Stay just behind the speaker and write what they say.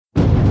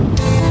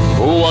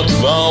art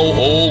thou,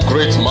 O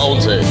great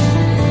mountain?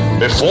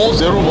 Before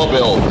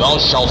Zerubbabel thou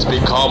shalt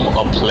become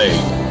a plain,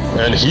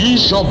 and he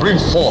shall bring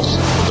forth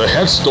the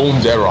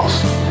headstone thereof,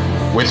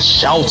 with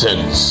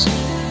shoutings,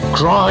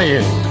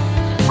 crying,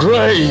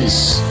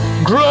 Grace,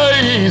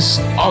 grace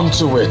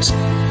unto it.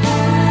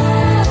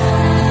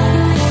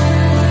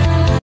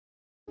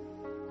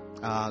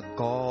 Our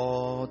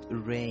God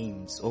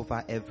reigns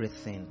over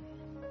everything.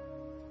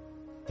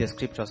 The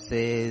scripture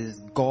says,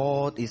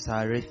 God is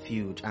our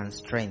refuge and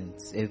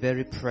strength, a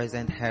very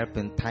present help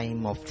in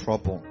time of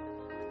trouble.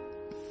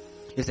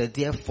 He said,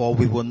 therefore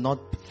we will not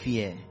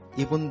fear,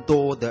 even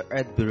though the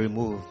earth be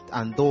removed,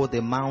 and though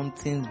the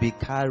mountains be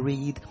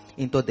carried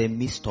into the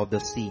midst of the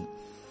sea.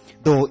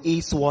 Though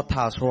its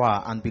waters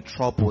roar and be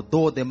troubled,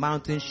 though the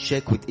mountains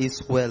shake with its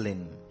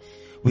swelling,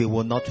 we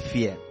will not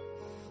fear.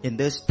 In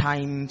these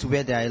times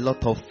where there are a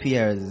lot of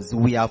fears,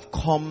 we have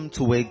come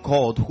to a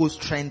God who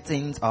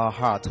strengthens our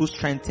heart, who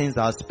strengthens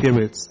our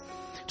spirits.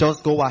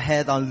 Just go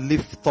ahead and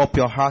lift up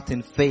your heart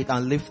in faith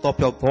and lift up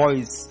your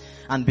voice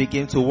and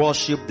begin to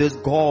worship this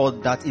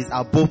God that is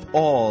above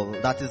all,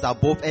 that is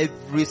above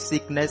every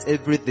sickness,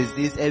 every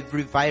disease,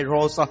 every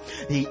virus.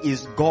 He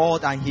is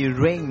God and He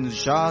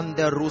reigns. They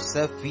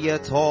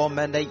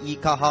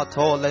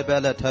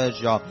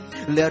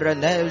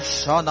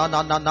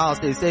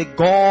say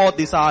God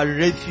is our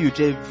refuge,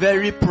 a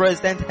very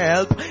present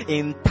help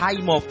in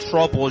time of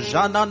trouble. We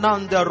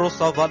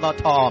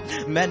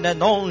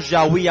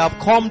have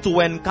come to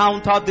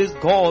encounter this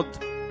God.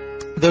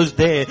 This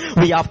day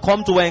we have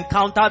come to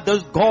encounter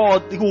this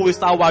God who is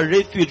our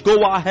refuge.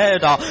 Go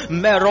ahead.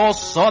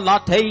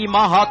 Merosolatei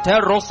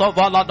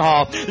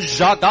mahaterosavalada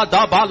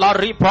jagadabala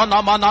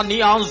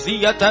ripranamanani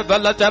anziete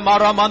velete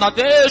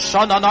maramanade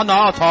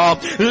shanananata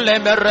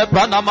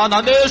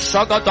lemerepranamanane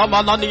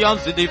shagadamanani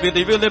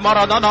anzidivili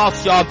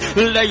marananasya.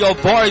 Let your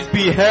voice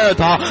be heard.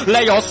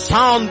 Let your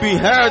sound be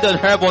heard in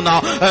heaven.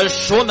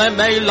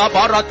 Shuneme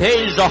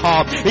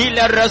labarateja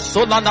ile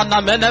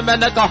resunana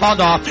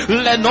menemenekahana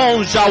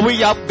lenonja.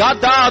 We have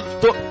gathered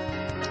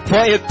for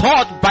a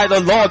thought by the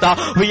Lord.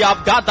 We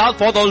have gathered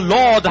for the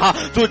Lord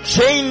to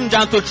change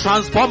and to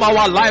transform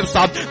our lives.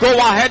 Go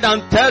ahead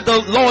and tell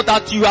the Lord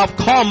that you have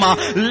come.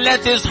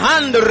 Let His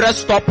hand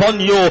rest upon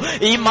you.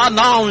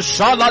 Imanan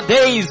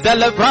shaladei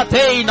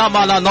zelebrate na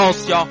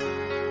malanosia.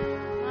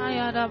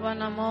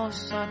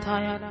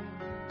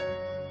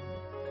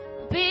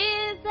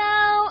 Be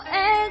thou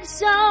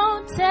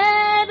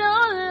exalted, O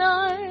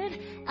Lord,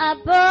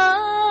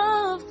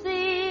 above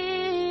the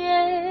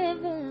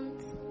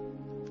heavens.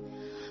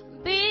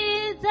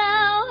 Be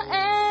thou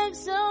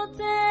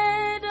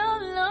exalted, O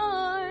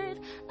Lord,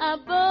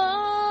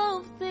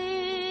 above the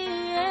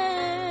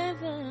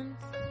heavens.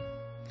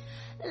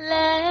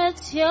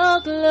 Let your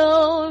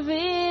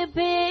glory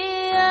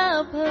be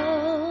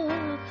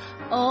above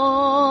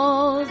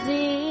all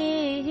the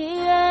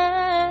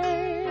earth.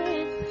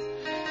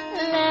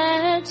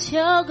 Let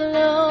your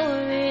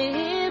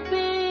glory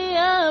be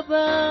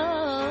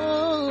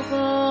above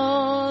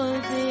all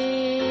the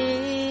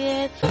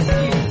earth.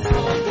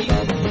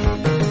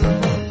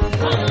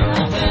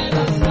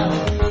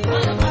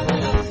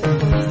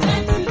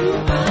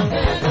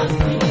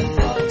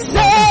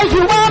 Say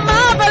you are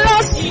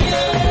marvelous.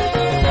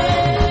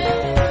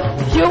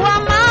 You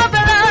are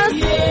marvelous.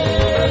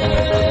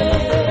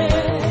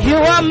 You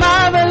are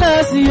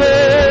marvelous.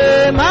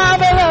 Yeah,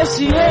 marvelous.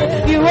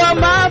 Yeah, you are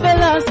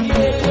marvelous.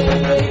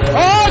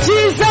 Oh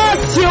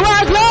Jesus, you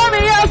are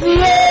glorious.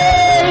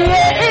 Yeah,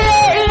 yeah,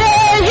 yeah,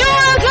 yeah. You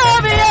are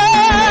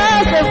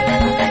glorious.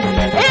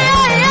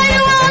 Yeah, yeah,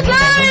 you are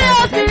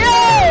glorious.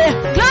 Yeah,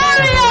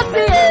 glorious.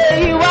 Yeah,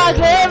 you are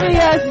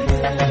glorious.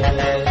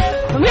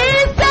 We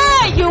say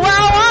you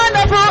are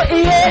wonderful.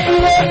 Yeah,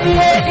 yeah,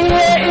 yeah,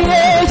 yeah,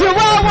 yeah. You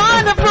are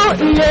wonderful.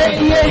 Yeah,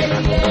 yeah.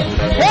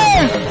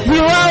 Yeah,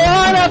 you are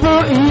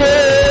wonderful.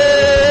 Yeah,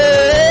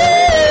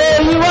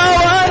 you are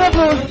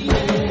wonderful.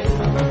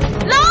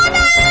 Lord,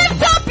 I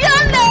lift up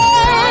your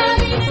name.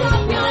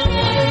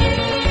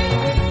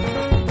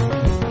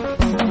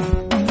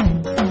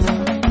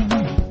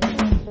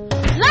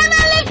 Lord,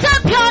 I lift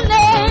up your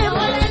name.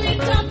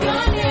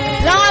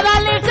 Lord, I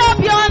lift up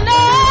your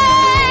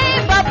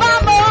name. Baba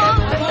Mo.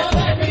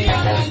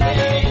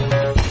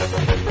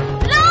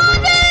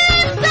 Lord, I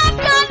lift up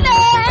your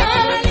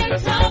name.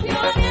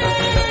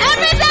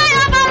 Every day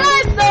of my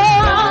life,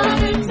 Lord.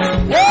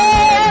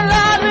 Yeah,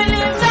 Lord, we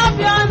lift up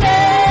your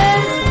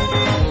name.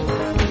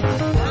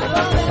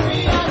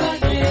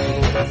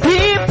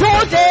 People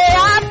they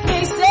ask me,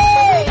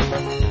 say,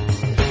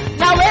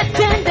 now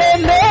waiting they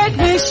make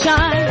me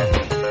shine.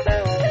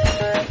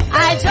 I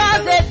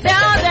just they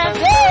tell them,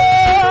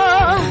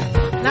 oh,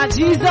 now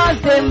Jesus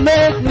they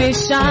make me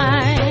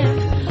shine.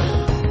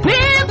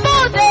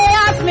 People they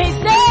ask me,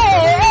 say,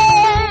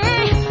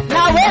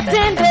 now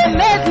waiting they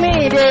make me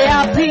they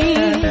happy.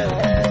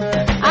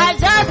 I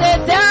just they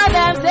tell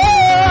them, say,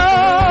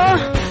 oh,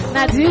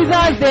 now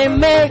Jesus they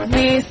make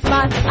me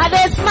smile. I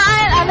they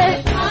smile, I they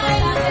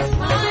smile, I they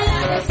smile,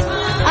 I they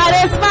smile, I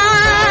they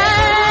smile,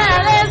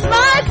 I they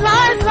smile,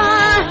 smile,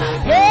 smile.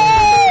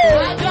 Hey,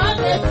 I just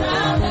they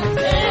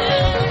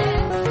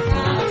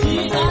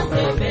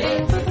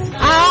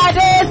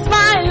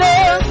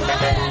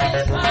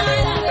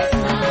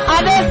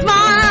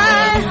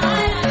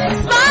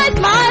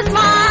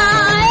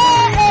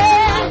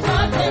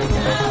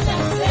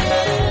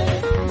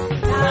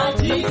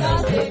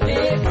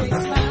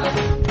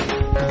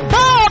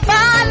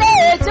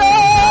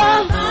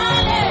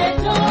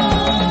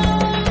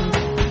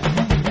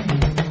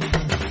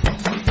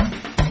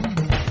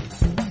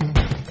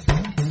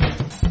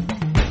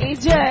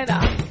jẹ́ra.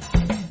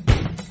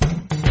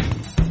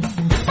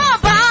 Bó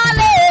bá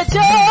lè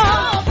jó.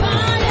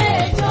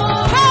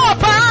 Bó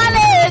bá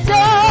lè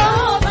jó.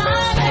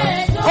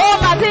 Ó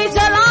mà ti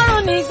jẹ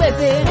lọ́rùn ní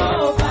gbèsè.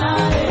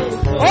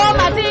 Ó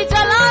mà ti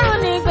jẹ lọ́rùn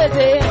ní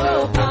gbèsè.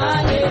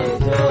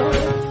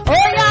 Ó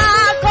yá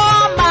kó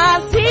máa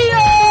sí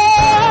o.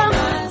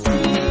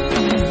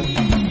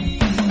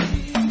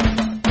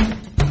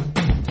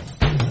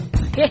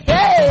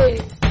 Hey.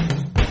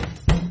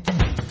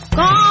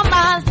 Come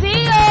and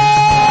see you.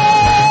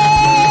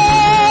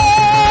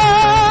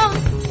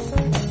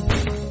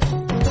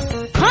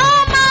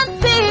 Come and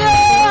see you.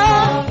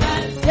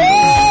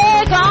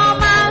 Hey,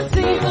 come and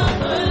see you.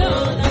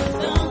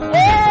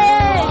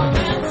 Hey.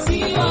 Come and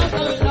see you.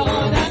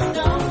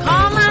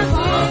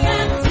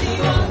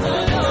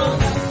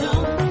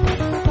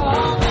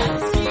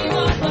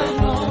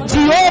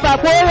 Jehovah,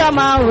 pour your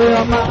mouth,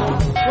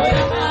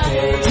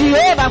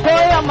 Jehovah,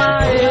 pour your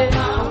mouth.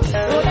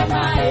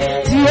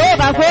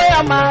 Jehovah, pour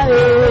your mouth.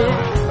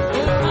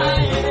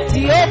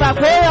 Jehovah,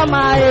 pour your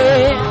mouth.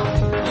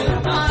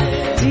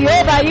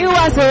 Jehovah, you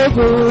are so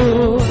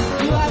good.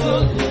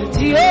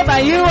 Jehovah,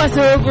 you are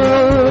so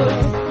good.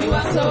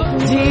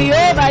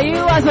 Jehovah,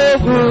 you are so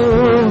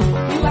good.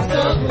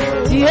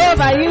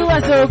 Jehovah, you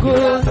are so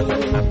good.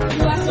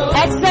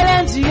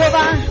 Excellent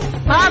Jehovah,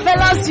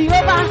 marvelous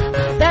Jehovah.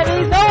 There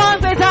is no one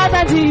greater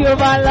than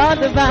Jehovah, Lord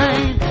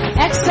divine.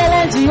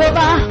 Excellent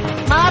Jehovah,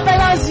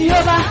 marvelous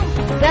Jehovah.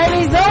 There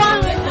is no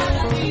one.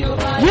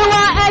 You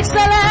are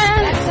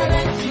excellent,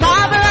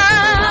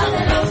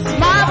 marvelous,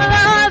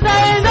 marvelous.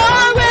 There is no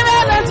one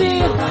greater than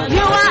you.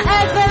 You are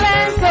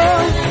excellent,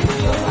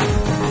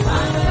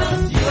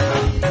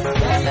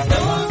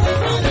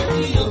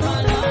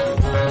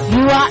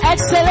 You are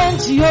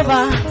excellent,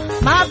 Jehovah,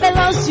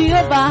 marvelous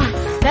Jehovah.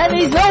 There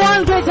is no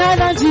one greater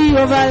than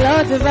Jehovah,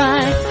 Lord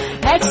divine.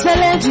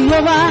 Excellent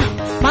Jehovah,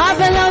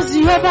 marvelous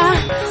Jehovah.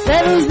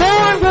 There is no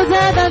one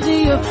greater than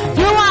you.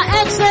 You are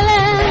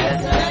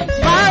excellent,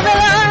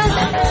 marvelous,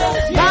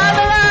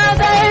 marvelous.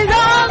 There is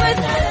no one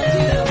greater than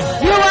you.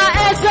 You are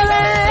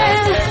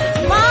excellent,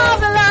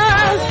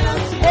 marvelous.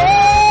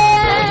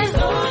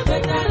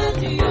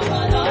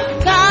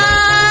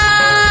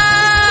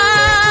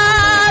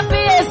 God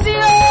bless you.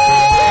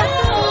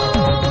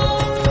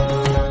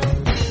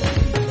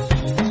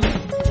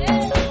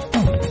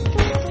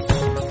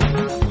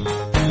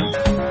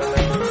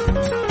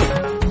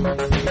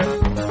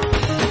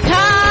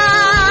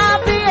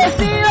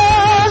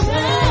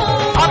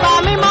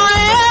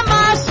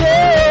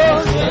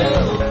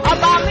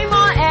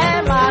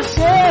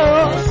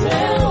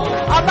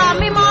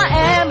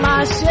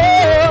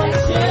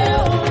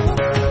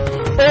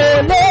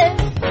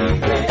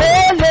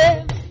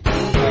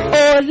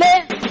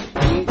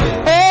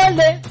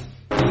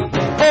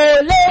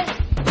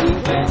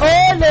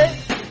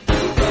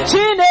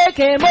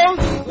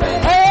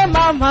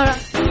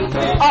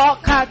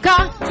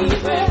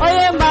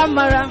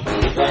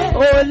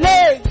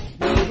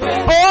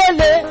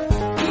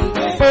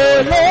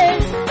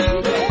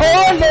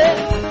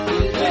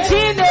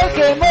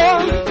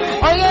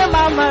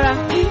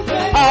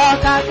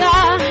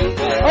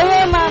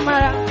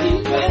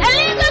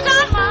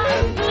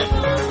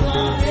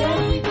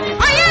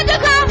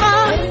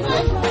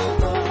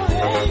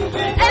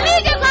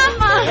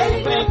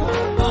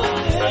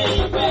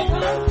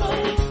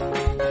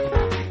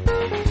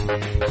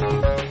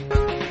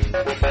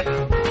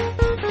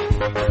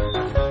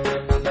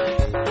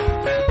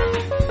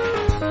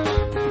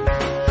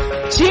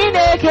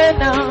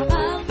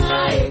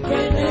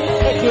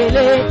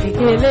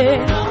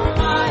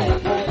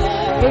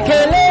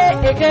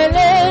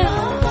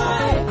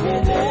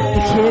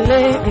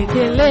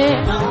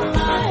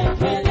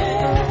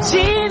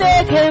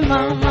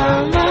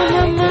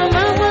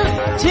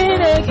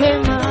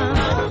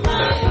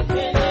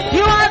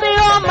 You are the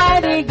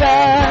Almighty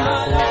God.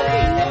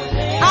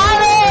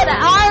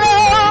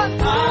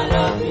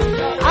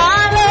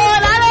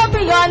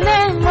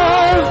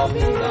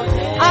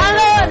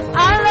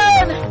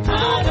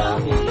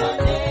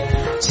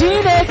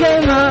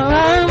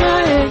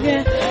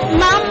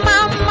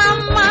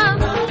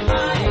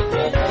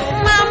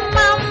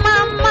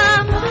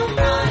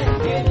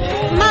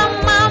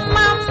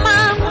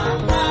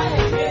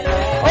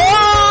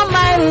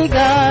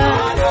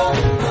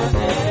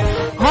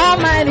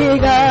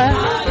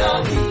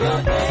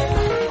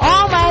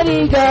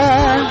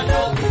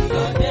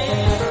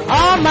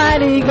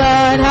 Almighty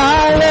God,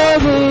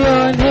 hallowed be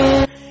your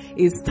name.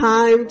 It's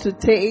time to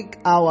take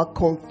our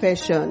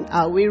confession.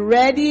 Are we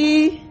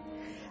ready?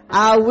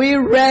 Are we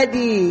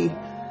ready?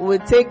 We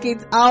take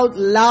it out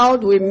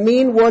loud. We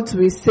mean what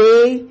we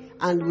say,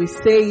 and we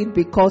say it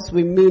because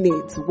we mean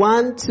it.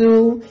 1,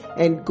 2,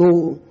 and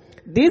go.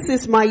 This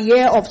is my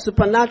year of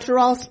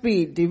supernatural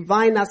speed.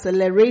 Divine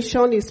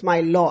acceleration is my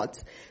lot.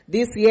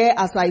 This year,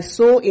 as I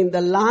sow in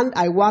the land,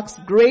 I wax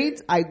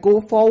great. I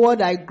go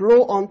forward. I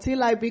grow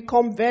until I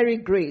become very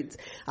great.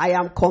 I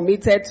am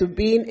committed to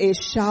being a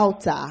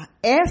shouter.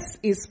 S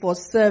is for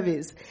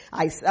service.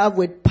 I serve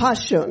with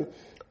passion.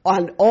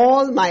 and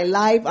all my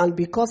life, and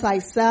because I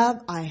serve,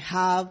 I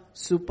have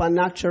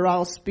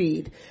supernatural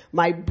speed.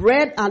 My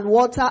bread and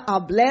water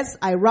are blessed.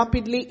 I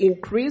rapidly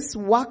increase,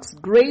 wax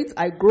great.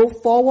 I grow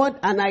forward,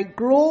 and I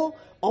grow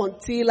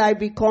until I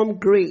become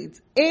great.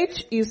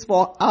 H is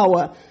for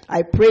hour.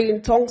 I pray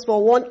in tongues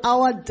for 1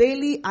 hour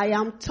daily. I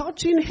am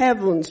touching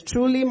heavens.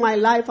 Truly my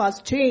life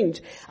has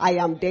changed. I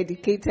am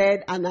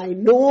dedicated and I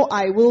know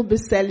I will be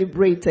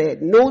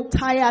celebrated. No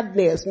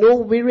tiredness, no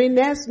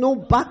weariness, no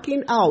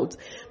backing out,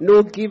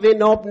 no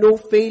giving up, no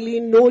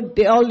failing, no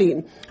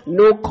dulling,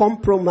 no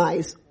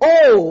compromise.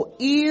 O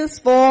is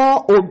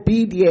for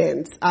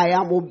obedience. I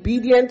am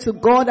obedient to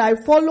God. I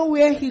follow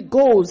where He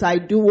goes. I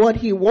do what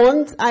He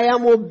wants. I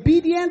am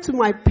obedient to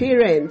my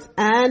parents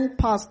and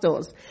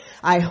pastors.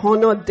 I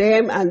honor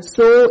them, and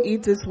so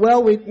it is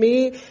well with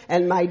me,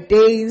 and my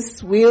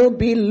days will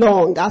be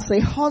long. As a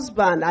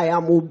husband, I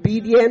am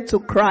obedient to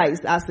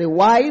Christ. As a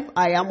wife,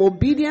 I am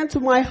obedient to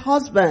my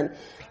husband.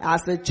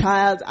 As a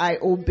child, I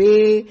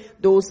obey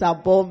those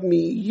above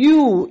me.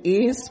 U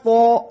is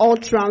for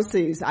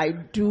utterances. I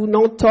do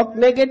not talk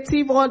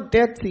negative or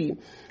dirty.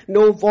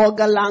 No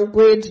vulgar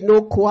language,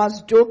 no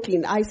coarse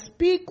joking. I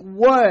speak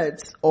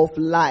words of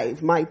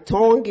life. My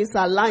tongue is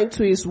aligned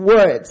to His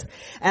words.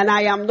 And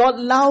I am not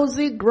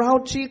lousy,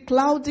 grouchy,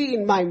 cloudy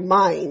in my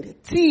mind.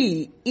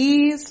 T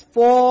is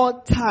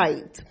for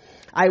tithe.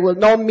 I will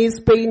not miss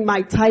paying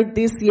my tithe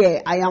this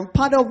year. I am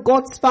part of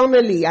God's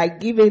family. I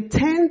give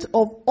 1/10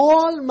 of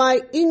all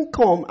my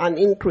income and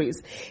increase.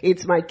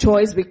 It's my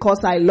choice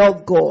because I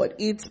love God.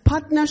 It's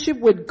partnership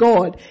with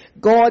God.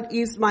 God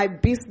is my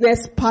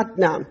business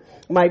partner.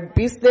 My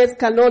business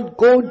cannot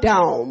go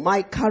down.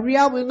 My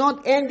career will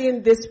not end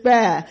in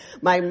despair.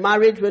 My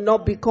marriage will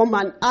not become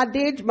an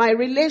adage. My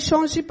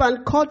relationship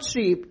and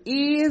courtship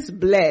is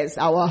blessed.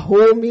 Our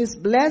home is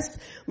blessed.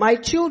 My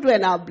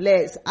children are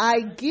blessed.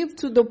 I give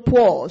to the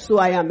poor, so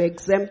I am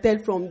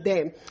exempted from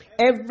them.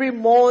 Every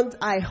month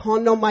I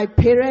honor my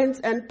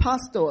parents and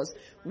pastors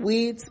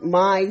with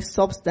my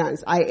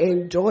substance. I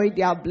enjoy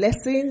their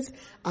blessings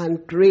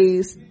and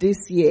grace this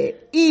year.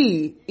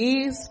 E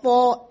is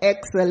for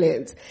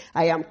excellence.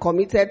 I am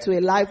committed to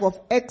a life of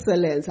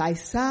excellence. I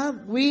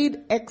serve with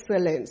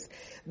excellence.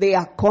 They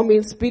are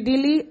coming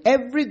speedily.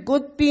 Every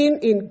good thing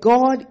in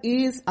God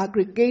is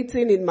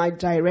aggregating in my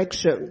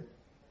direction.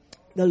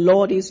 The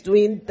Lord is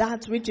doing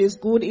that which is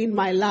good in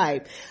my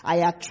life.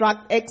 I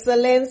attract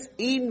excellence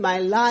in my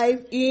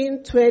life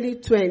in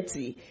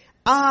 2020.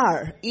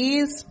 R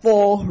is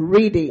for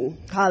reading.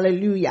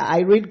 Hallelujah.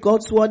 I read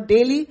God's word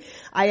daily.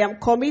 I am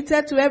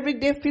committed to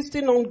everyday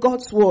feasting on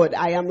God's word.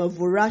 I am a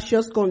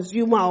voracious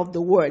consumer of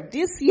the word.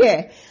 This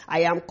year,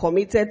 I am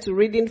committed to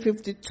reading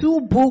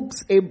 52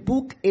 books, a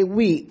book a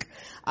week.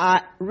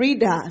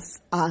 Readers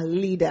are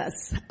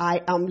leaders. I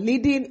am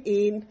leading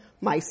in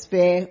my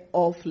sphere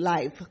of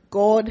life.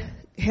 God,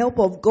 help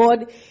of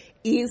God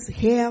is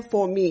here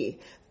for me.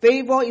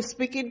 Favor is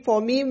speaking for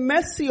me.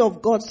 Mercy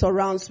of God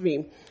surrounds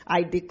me.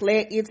 I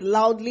declare it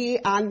loudly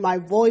and my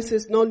voice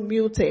is not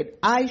muted.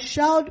 I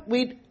shout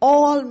with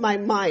all my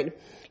mind.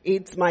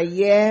 It's my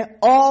year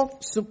of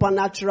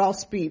supernatural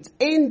speed.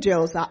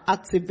 Angels are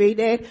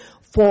activated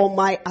for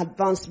my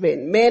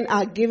advancement. Men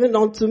are given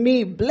unto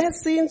me.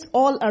 Blessings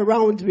all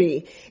around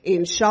me.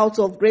 In Shout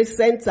of Grace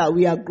Center,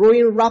 we are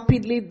growing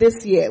rapidly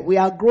this year. We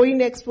are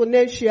growing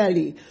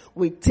exponentially.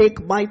 We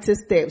take mighty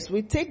steps.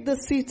 We take the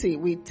city.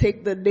 We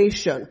take the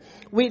nation.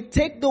 We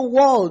take the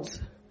world.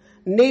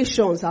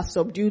 Nations are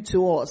subdued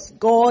to us.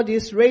 God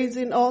is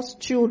raising us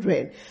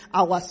children.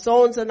 Our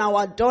sons and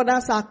our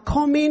daughters are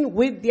coming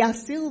with their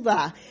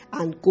silver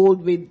and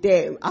gold with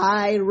them.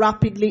 I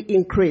rapidly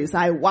increase.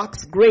 I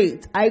wax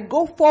great. I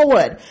go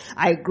forward.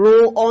 I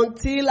grow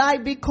until I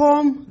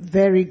become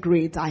very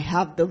great. I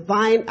have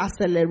divine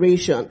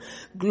acceleration.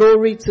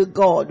 Glory to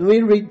God.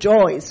 We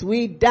rejoice.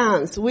 We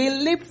dance. We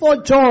leap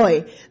for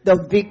joy. The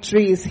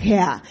victory is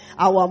here.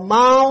 Our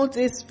mouth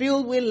is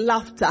filled with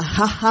laughter.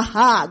 Ha ha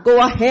ha. Go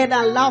ahead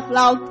and laugh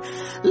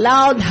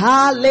loud,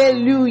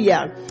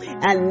 hallelujah.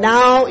 And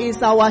now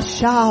is our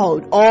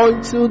shout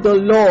unto the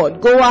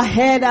Lord. Go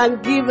ahead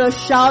and give a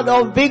shout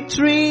of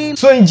victory.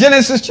 So in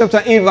Genesis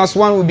chapter 8 verse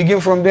 1, we begin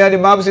from there. The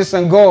Bible says,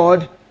 and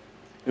God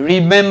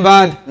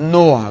remembered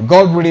Noah.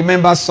 God will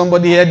remember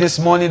somebody here this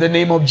morning in the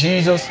name of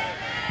Jesus.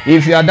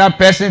 If you are that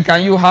person,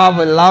 can you have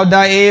a louder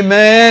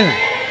amen?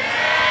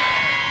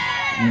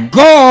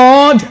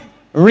 God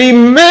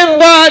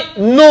remembered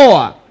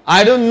Noah.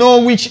 I don't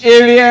know which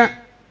area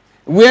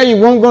where you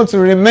want God to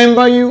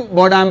remember you,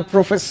 but I'm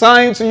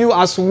prophesying to you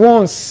as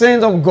one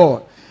sent of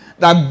God,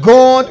 that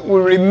God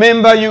will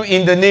remember you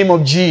in the name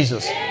of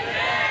Jesus.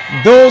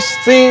 Amen. Those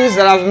things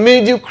that have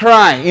made you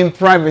cry in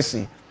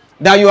privacy,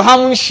 that you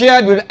haven't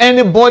shared with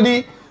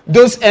anybody,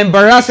 those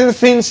embarrassing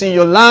things in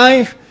your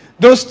life,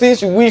 those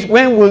things you wish,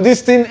 when will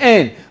this thing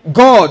end?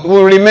 God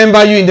will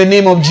remember you in the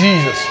name of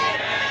Jesus.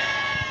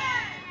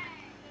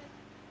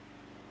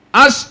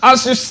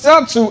 As you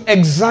start to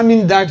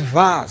examine that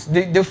verse,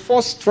 the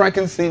first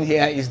striking thing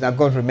here is that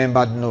God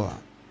remembered Noah.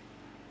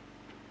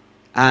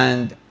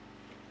 And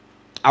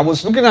I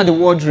was looking at the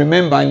word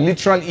remember. In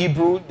literal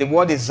Hebrew, the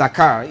word is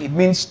zakar. It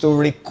means to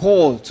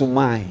recall to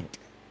mind.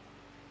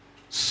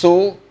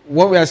 So,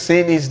 what we are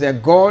saying is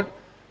that God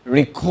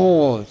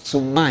recalled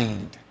to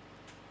mind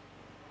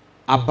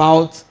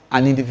about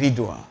an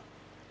individual.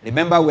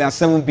 Remember, we are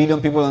 7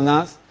 billion people on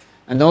earth.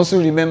 And also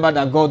remember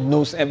that God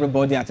knows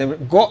everybody at every...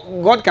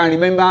 God can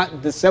remember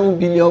the 7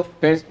 billion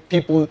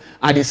people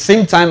at the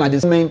same time,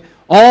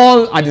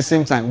 all at the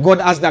same time. God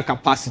has that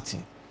capacity.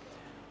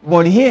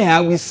 But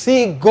here we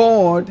see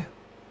God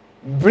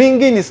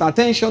bringing his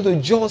attention to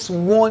just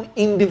one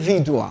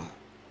individual.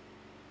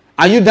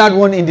 Are you that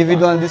one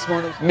individual this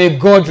morning? May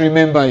God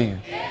remember you.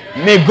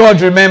 May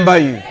God remember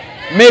you.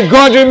 May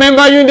God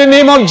remember you in the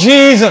name of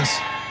Jesus.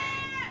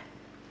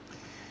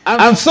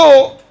 And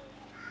so,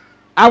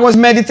 I was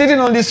meditating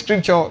on this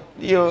scripture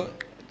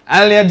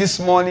earlier this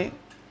morning.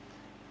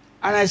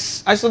 And I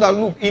saw that,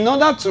 look, in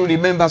order to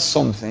remember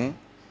something,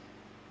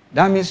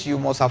 that means you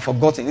must have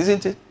forgotten,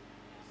 isn't it?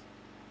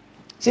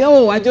 Say,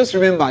 oh, I just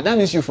remember. That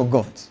means you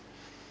forgot.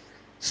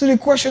 So the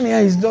question here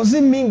is, does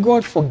it mean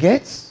God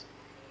forgets?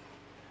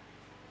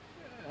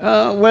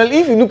 Well,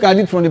 if you look at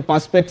it from the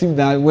perspective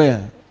that,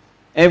 well,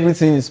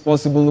 everything is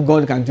possible,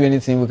 God can do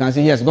anything, we can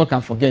say, yes, God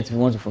can forget if you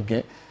want to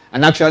forget.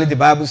 And actually, the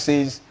Bible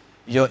says,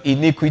 your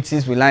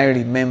iniquities will I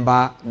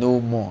remember no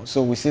more.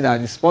 So we see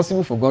that it's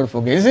possible for God to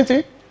forget, isn't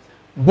it?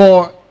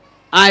 But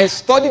I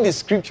studied the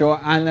scripture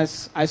and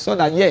I saw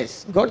that,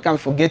 yes, God can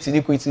forget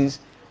iniquities,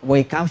 but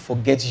he can't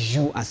forget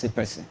you as a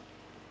person.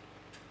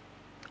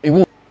 It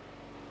won't.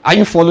 Are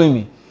you following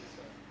me?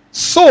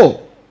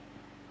 So,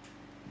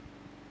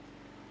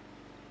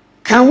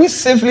 can we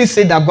safely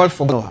say that God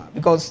forgot Noah?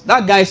 Because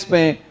that guy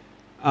spent,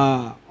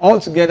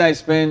 altogether he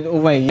spent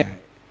over a year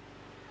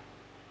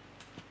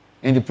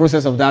in the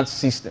process of that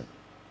system.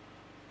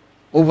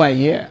 Over a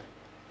year.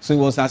 So it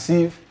was as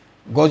if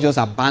God just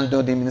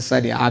abandoned him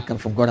inside the ark and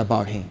forgot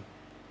about him.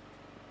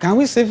 Can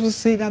we safely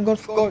say that God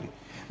forgot him?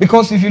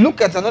 Because if you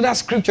look at another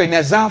scripture in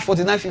Isaiah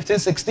 49, 15,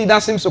 16, that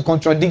seems to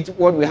contradict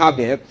what we have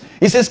here.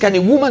 It says, can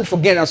a woman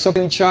forget her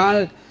suckling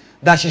child,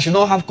 that she should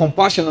not have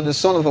compassion on the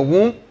son of her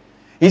womb?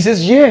 He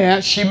says, yeah,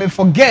 she may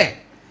forget.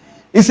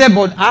 He said,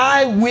 but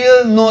I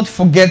will not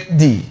forget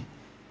thee.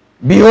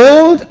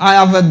 Behold,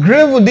 I have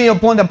engraved thee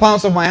upon the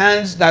palms of my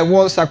hands, thy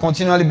words are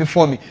continually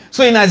before me.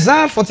 So in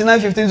Isaiah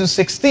 49, 15 to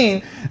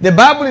 16, the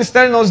Bible is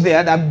telling us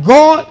there that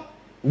God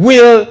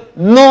will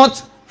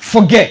not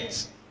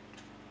forget.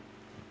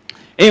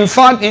 In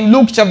fact, in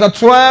Luke chapter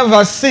 12,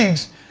 verse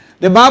 6,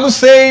 the Bible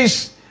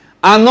says,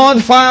 are not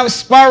 5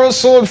 sparrows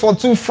sold for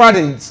 2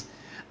 farthings,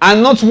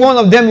 and not one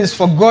of them is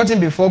forgotten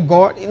before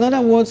God? In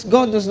other words,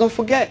 God does not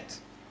forget.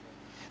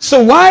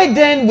 So why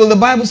then will the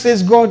Bible say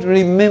God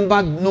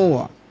remembered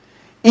Noah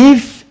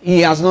if he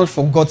has not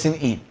forgotten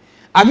him?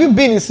 Have you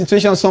been in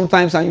situations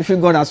sometimes and you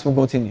feel God has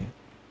forgotten you?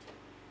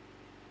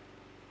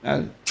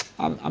 Well,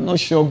 I'm not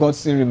sure God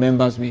still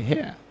remembers me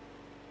here.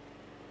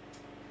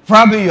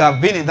 Probably you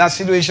have been in that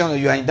situation or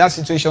you are in that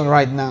situation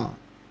right now.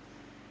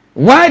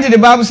 Why did the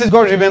Bible say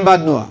God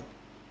remembered Noah?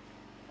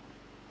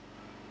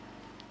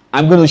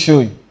 I'm going to show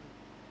you.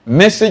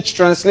 Message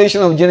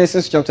translation of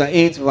Genesis chapter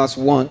 8 verse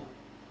 1.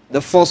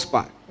 The first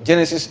part.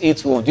 Genesis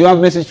 8 1. Do you have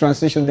message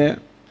translation there?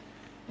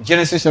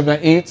 Genesis chapter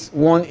 8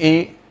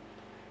 1a.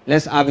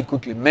 Let's have it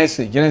quickly.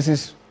 Message.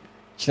 Genesis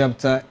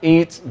chapter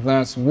 8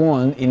 verse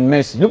 1 in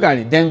message. Look at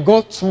it. Then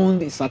God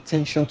turned his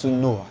attention to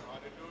Noah.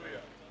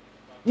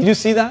 Did you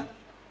see that?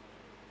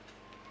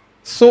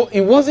 So it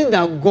wasn't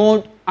that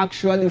God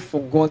actually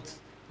forgot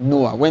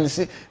Noah. When he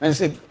said,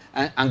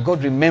 and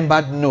God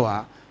remembered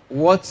Noah,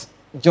 what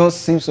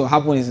just seems to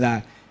happen is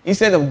that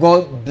instead of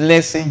God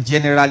blessing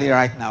generally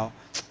right now,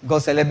 God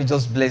said, let me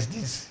just bless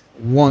this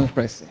one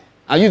person.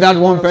 Are you that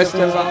one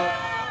person?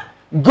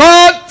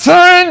 God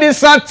turned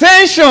his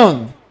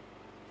attention.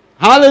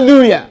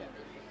 Hallelujah.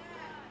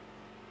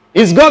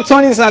 Is God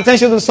turning his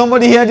attention to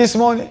somebody here this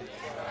morning?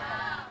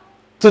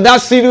 To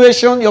that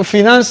situation, your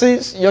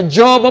finances, your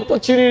job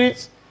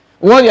opportunities,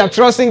 what you are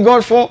trusting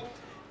God for?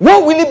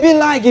 What will it be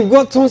like if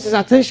God turns his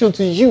attention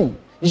to you?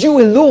 You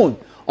alone,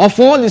 of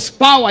all his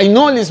power, in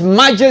all his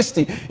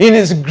majesty, in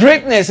his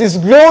greatness, his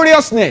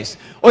gloriousness,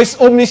 or his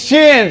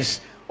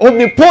omniscience,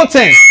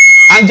 omnipotence,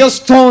 and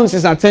just turns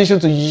his attention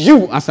to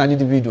you as an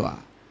individual.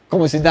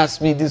 Come on, say, that's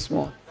me this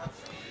morning.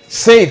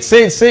 Say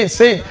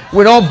it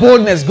with all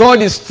boldness. God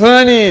is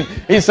turning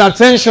his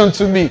attention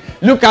to me.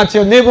 Look at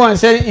your neighbor and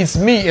say, it's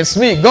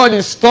me. God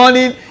is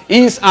turning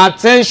his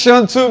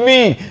attention to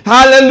me.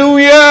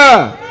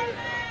 Hallelujah.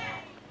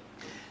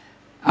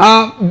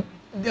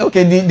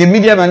 Okay, the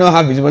media might not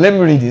have it, but let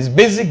me read this.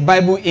 Basic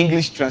Bible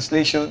English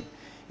translation.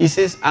 It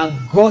says, and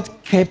God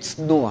kept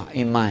Noah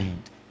in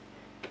mind.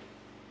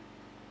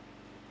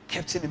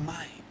 Kept him in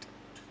mind.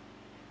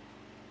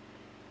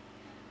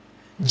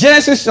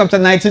 Genesis chapter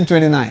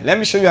 19:29. Let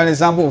me show you an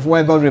example of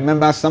where God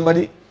remembers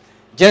somebody.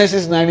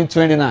 Genesis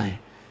 19:29.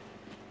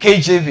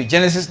 KJV.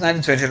 Genesis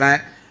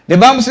 19:29. The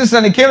Bible says,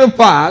 and it came to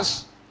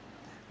pass,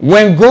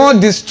 when God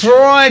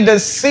destroyed the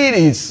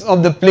cities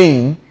of the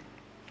plain,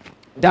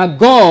 that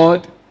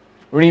God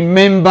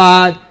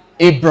remembered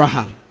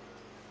Abraham.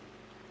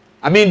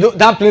 I mean,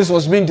 that place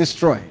was being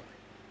destroyed.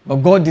 But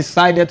God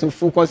decided to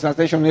focus his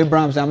attention on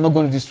Abraham and say, I'm not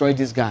going to destroy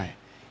this guy.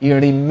 He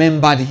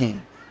remembered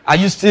him. Are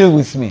you still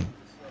with me?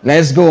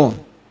 Let's go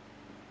on.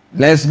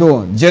 Let's go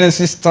on.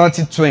 Genesis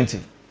 30:20.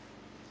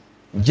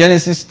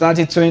 Genesis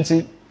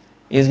 30:20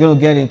 is going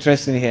to get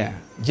interesting here.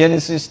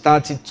 Genesis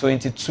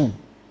 30:22.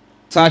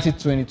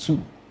 30:22.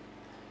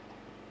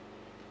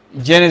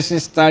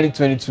 Genesis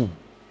 30:22.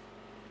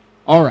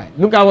 All right.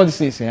 Look at what it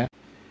says here.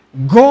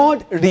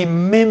 God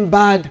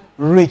remembered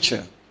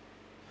Rachel,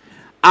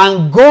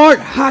 and God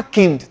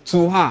hearkened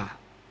to her.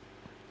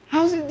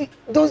 How's it?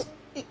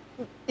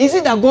 Is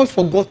it that God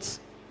forgot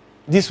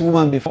this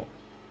woman before?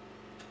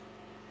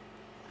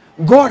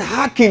 God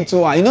hearkened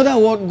to her. In other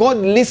words, God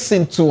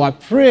listened to her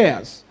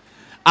prayers.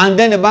 And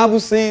then the Bible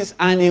says,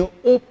 and he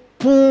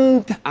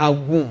opened her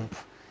womb.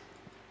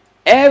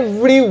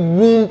 Every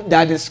womb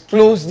that is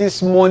closed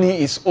this morning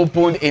is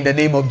opened in the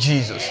name of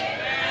Jesus.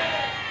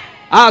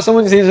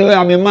 Somebody says, oh,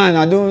 I'm a man.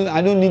 I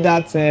don't need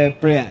that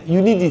prayer.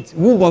 You need it.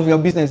 Womb of your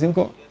business.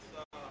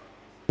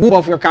 Womb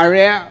of your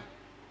career.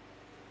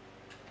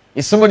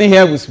 Is somebody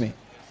here with me?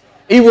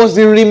 It was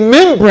the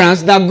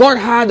remembrance that God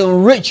had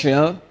on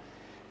Rachel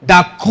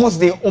that caused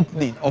the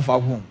opening of her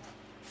womb.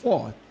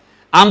 Forward.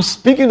 I'm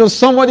speaking to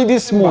somebody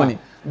this morning.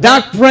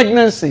 That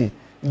pregnancy,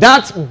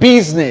 that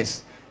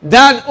business,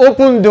 that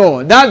open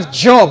door, that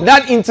job,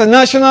 that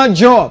international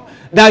job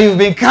that you've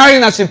been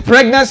carrying as a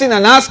pregnancy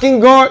and asking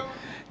God,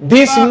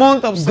 this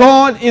month of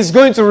God is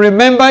going to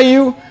remember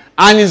you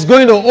and is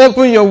going to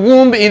open your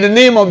womb in the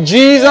name of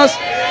Jesus.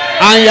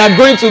 And you are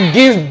going to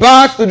give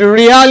birth to the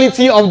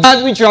reality of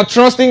that which you are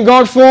trusting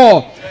God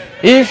for.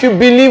 If you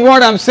believe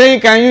what I'm saying,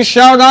 can you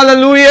shout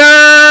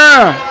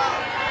hallelujah?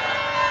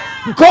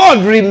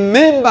 God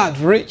remembered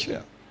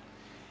Rachel.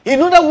 In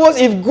other words,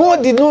 if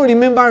God did not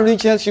remember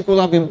Rachel, she could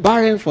have been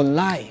barren for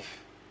life.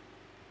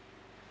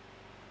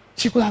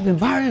 She could have been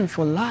barren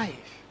for life.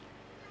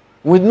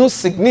 With no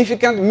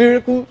significant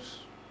miracles.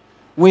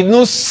 With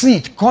no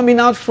seed coming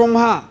out from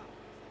her.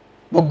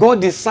 But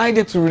God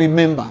decided to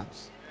remember.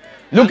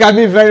 Look at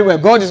me very well.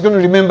 God is going to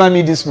remember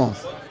me this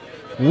month.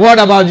 What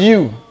about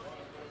you?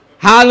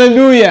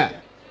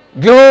 Hallelujah.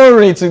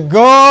 Glory to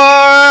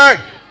God.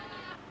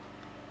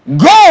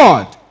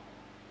 God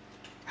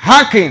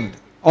hearkened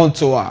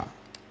unto her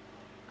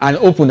and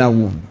opened her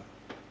womb.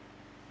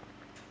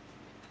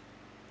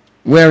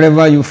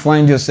 Wherever you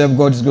find yourself,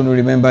 God is going to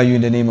remember you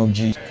in the name of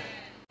Jesus.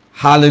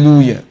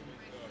 Hallelujah.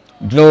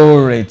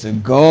 Glory to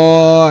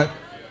God.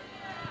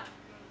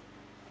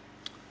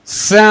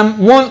 Psalm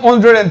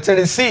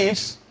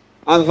 136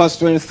 and verse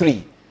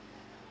 23.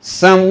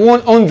 Psalm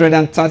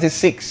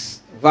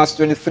 136 verse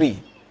 23.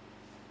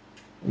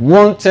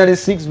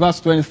 136 verse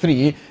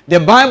 23. The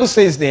Bible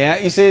says there,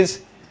 it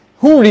says,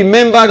 who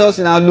remembered us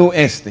in our low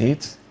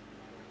estate,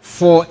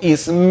 for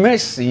his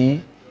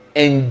mercy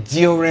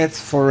endureth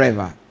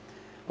forever.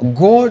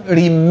 God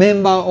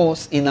remember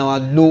us in our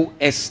low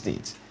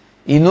estate.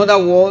 In other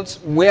words,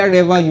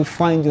 wherever you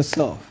find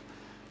yourself,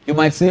 you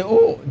might say,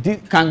 oh,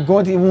 can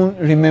God even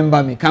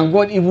remember me? Can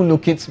God even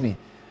locate me?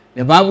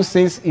 The Bible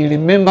says he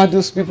remembered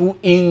those people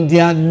in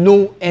their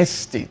low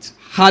estate.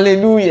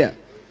 Hallelujah.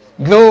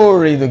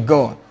 Glory to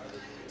God.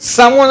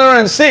 Psalm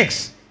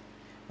 106.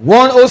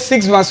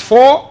 106 verse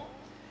 4.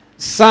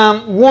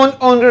 Psalm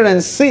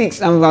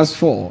 106 and verse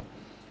 4.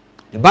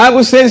 The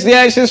Bible says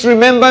there, it says,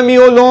 remember me,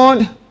 O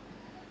Lord,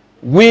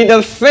 with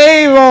the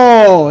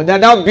favor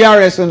that thou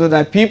bearest unto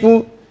thy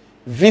people.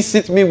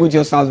 Visit me with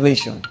your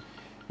salvation.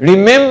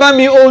 Remember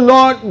me, O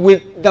Lord,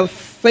 with the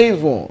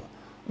favor.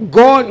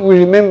 God will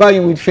remember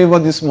you with favor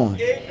this month.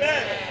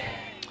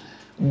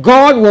 Amen.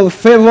 God will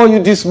favor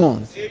you this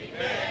month.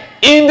 Amen.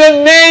 In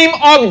the name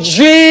of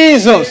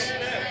Jesus.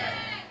 Amen.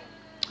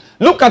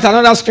 Look at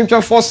another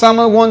scripture, 1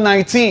 Samuel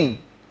 1:19.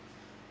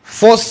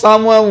 1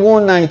 Samuel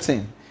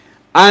 1:19.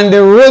 And they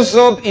rose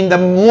up in the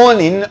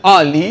morning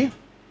early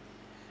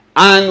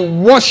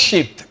and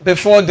worshipped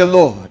before the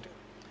Lord.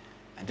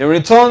 And they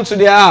returned to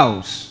their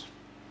house.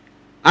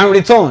 And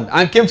returned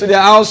and came to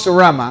their house to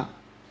Ramah.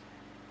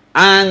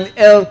 And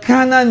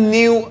Elkanah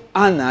knew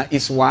Anna,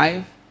 his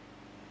wife,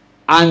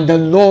 and the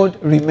Lord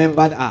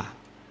remembered her.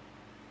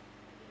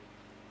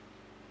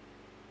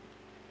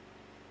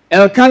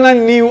 Elkanah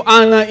knew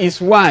Anna,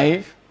 his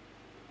wife,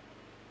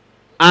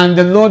 and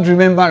the Lord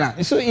remembered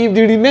her. So if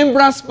the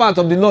remembrance part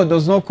of the Lord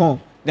does not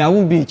come, there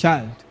won't be a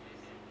child.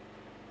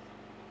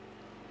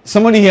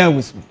 Somebody here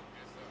with me.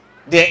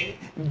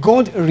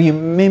 God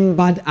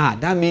remembered her.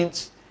 That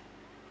means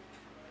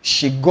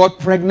she got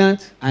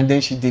pregnant and then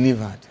she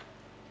delivered.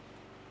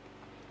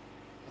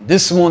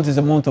 This month is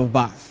the month of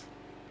birth.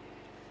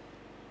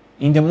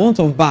 In the month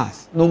of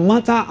birth, no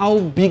matter how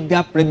big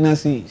that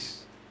pregnancy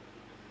is,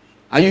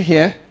 are you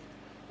here?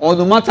 Or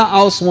no matter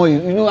how small,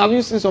 have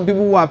you seen some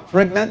people who are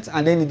pregnant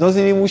and then it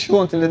doesn't even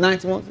show until the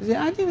 9th month? They say,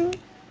 I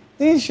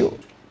didn't show.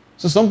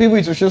 So some people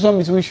it will show, some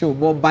it will show.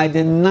 But by the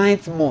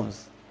 9th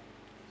month,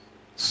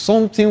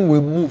 something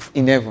will move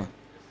in heaven.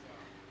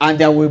 And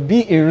there will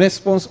be a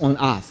response on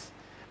earth.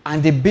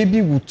 and the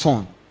baby will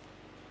turn.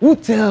 Who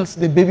tells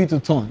the baby to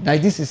turn?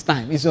 That this is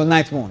time. It's your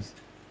 9th month.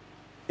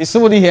 Is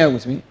somebody here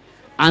with me?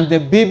 And the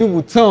baby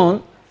will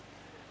turn,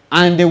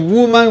 and the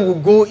woman will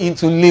go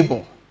into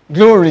labor.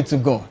 Glory to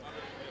God.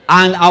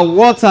 And our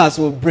waters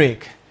will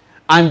break,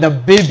 and the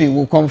baby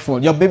will come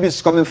forth. Your baby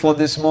is coming forth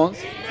this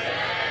month.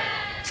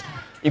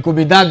 It could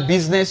be that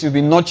business you'll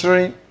be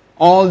nurturing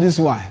all this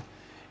while.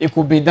 It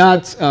could be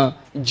that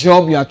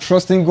job you are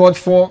trusting God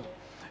for.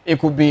 It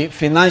could be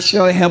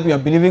financial help you are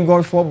believing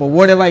God for. But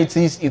whatever it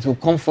is, it will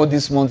come forth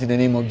this month in the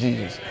name of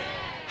Jesus.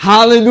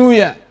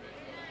 Hallelujah.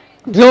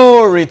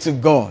 Glory to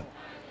God.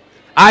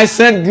 I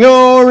said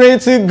glory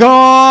to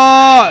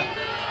God.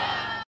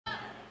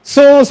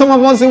 So some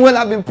of us say, well,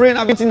 I've been praying,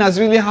 everything has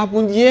really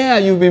happened. Yeah,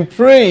 you've been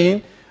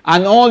praying,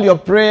 and all your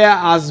prayer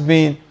has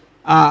been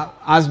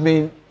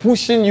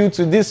pushing you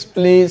to this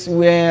place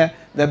where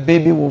the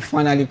baby will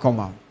finally come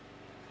out.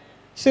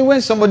 See,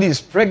 when somebody is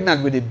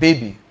pregnant with a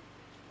baby,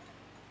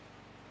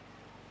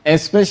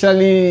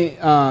 especially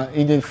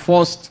in the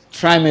first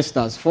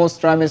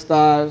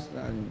trimester,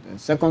 and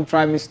second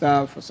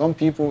trimester, for some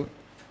people,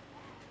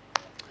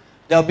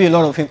 there'll be a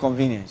lot of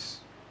inconvenience.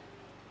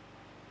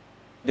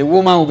 The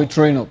woman will be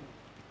throwing up.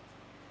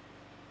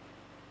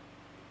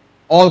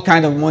 All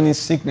kind of morning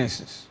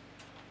sicknesses.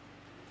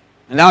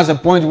 And that's the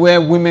point where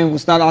women will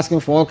start asking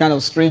for all kind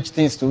of strange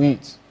things to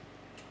eat.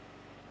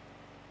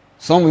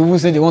 Some will even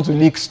say they want to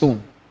lick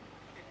stone.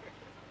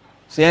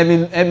 Say,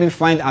 help me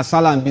find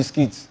asala and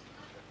biscuits.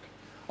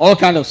 All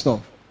kind of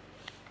stuff.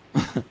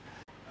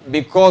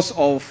 Because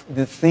of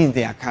the thing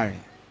they are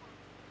carrying.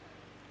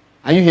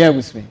 Are you here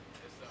with me?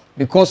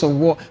 Because of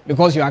what?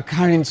 Because you are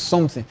carrying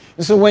something.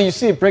 So when you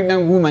see a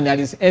pregnant woman that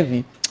is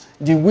heavy,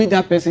 the way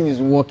that person is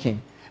walking,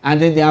 and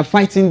then they are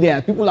fighting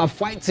there. People are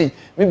fighting.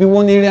 Maybe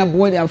one area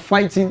boy, they are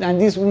fighting, and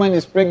this woman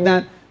is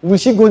pregnant. Will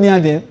she go near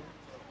them?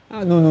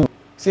 Oh, no.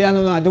 Say,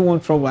 no, I don't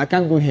want trouble. I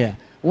can't go here.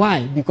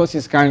 Why? Because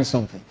she's carrying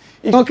something.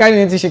 If she's not carrying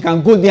anything, she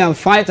can go there and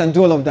fight and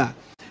do all of that.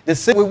 The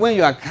same way when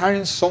you are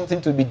carrying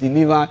something to be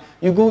delivered,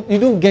 you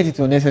don't get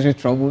into unnecessary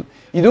trouble.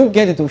 You don't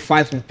get into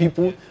fights with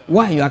people.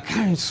 Why? You are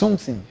carrying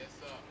something.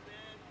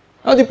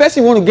 Now, the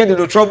person you want to get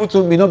into trouble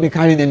to may not be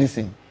carrying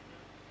anything.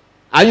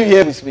 Are you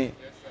here with me?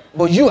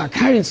 But you are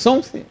carrying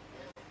something.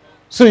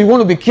 So you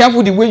want to be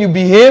careful the way you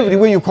behave, the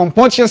way you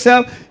comport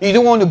yourself. You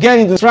don't want to get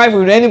into strife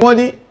with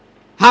anybody.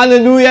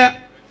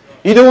 Hallelujah.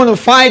 You don't want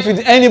to fight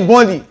with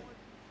anybody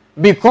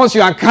because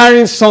you are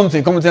carrying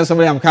something. Come and tell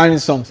somebody, I'm carrying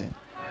something.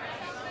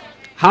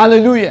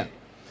 Hallelujah.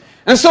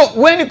 And so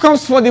when it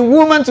comes for the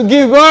woman to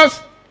give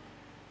birth,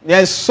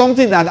 there is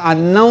something that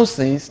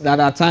announces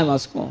that our time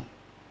has come.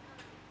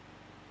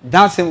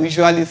 That thing we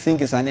usually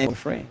think is an end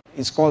frame.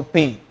 It's called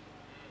pain.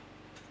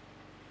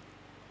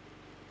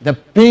 The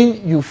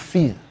pain you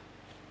feel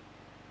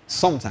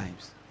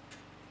sometimes,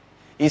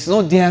 it's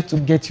not there to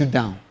get you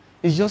down.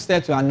 It's just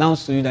there to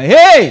announce to you that,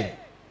 hey,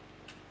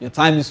 your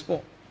time is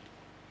up.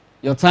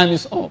 Your time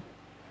is up.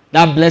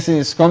 That blessing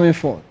is coming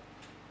forth.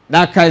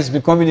 That car is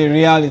becoming a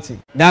reality.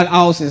 That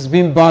house is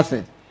being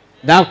birthed.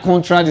 That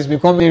contract is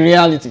becoming a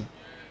reality.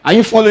 Are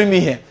you following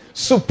me here?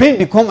 So pain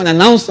become an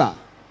announcer.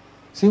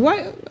 See,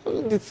 why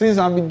the things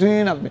I've been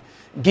doing, I've been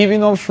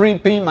giving up free,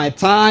 paying my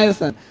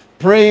tithes and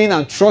praying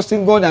and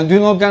trusting God and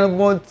doing all kind of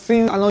good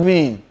things are not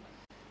being.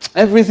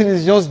 Everything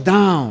is just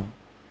down.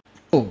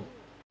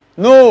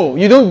 No,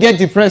 you don't get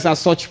depressed at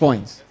such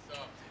points.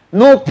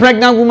 No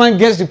pregnant woman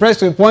gets depressed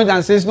to a point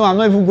and says, no, I'm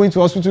not even going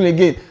to hospital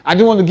again. I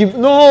don't want to give.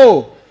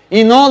 No.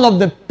 In all of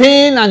the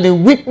pain and the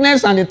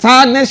weakness and the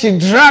tiredness, she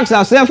drags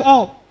herself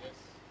up.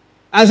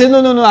 And says,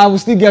 no, I will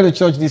still get to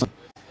church this time.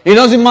 It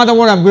doesn't matter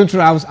what I'm going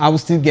through, I will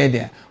still get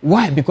there.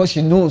 Why? Because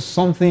she knows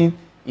something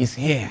is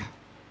here.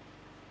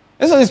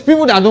 And so there's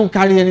people that don't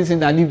carry anything,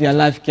 that live their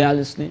life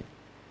carelessly.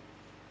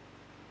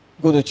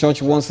 Go to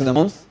church once in a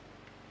month,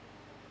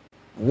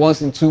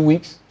 once in 2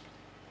 weeks.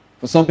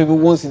 For some people,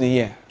 once in a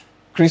year.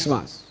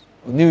 Christmas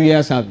or New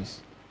Year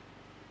service.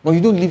 But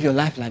you don't live your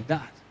life like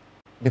that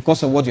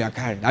because of what you are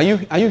carrying. Are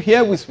you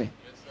here with me?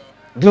 Yes,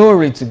 sir.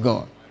 Glory to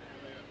God.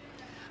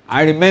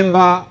 I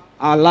remember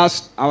our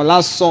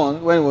last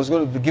son, when he was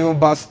going to be given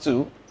birth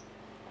to,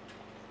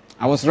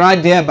 I was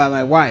right there by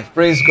my wife.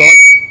 Praise God.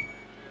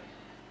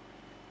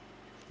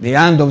 The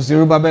hand of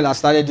Zerubbabel has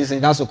started this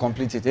and it has to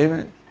complete it.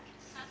 Amen.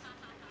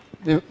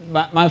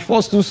 My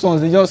first 2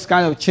 sons, they just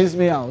kind of chased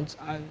me out.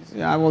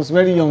 I was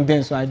very young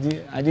then, so I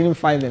didn't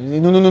fight them.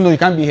 They said, no, you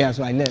can't be here,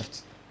 so I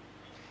left.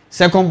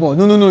 Second boy,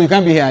 no, you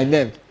can't be here, I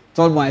left.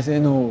 Third one, I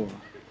said, no,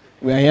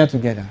 we are here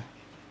together.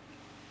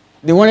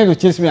 They wanted to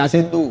chase me, I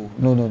said, no,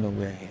 we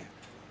are here.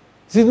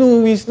 He said,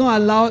 no, it's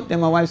not allowed. Then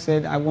my wife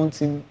said, I want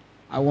him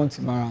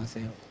around. I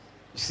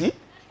said,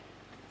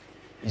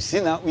 you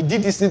see now, we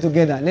did this thing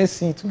together, let's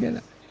see it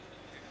together.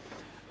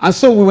 And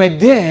so we were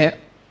there,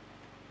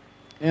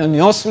 in the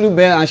hospital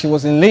bed, and she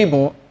was in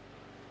labor.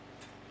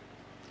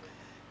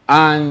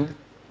 And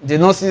the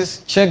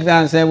nurses checked her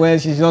and said, well,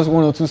 she's just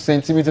 1 or 2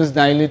 centimeters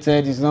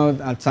dilated. It's not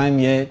at time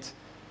yet.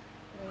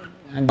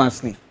 And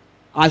asleep.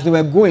 As they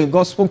were going,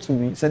 God spoke to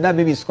me. He said, that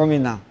baby is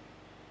coming now.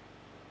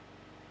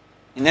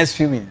 in the next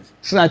few minutes.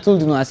 So I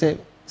told I said,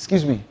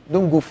 excuse me,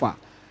 don't go far.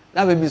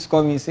 That baby is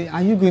coming and say,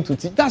 are you going to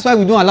teach? That's why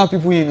we don't allow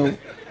people,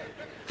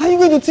 Are you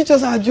going to teach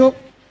us our job?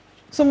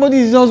 Somebody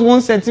is just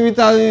 1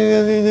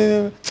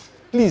 centimeter.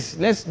 Please,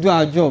 let's do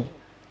our job.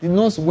 The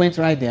nurse went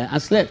right there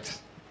and slept.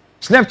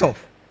 Slept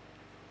off.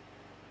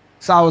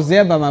 So I was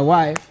there by my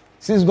wife.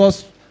 Since God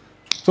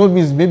told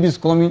me his baby is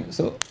coming,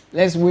 so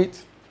let's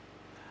wait.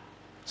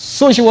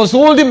 So she was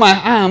holding my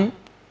arm.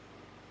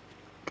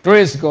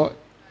 Praise God.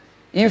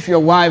 If your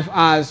wife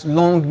has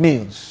long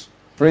nails,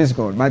 praise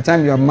God. By the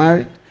time you are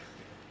married,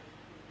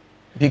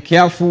 be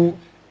careful.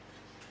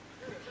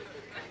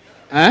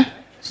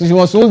 So she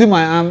was holding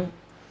my arm,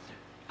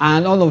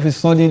 and all of a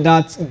sudden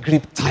that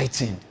grip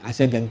tightened. I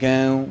said,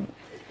 again,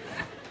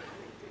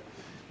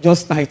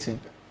 just tightened.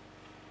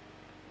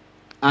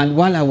 And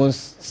while I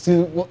was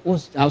still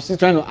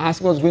trying to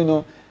ask what's going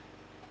on,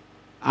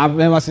 I've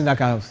never seen that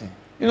kind of thing.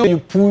 You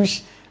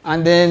push,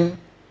 and then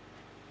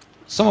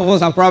some of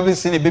us have probably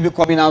seen a baby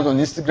coming out on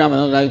Instagram, and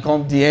all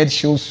that. The head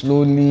shows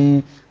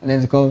slowly, and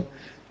then it comes.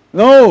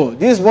 No,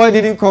 this boy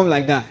didn't come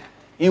like that.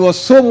 He was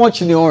so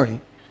much in a hurry.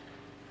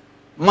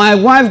 My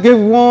wife gave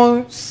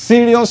one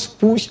serious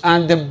push,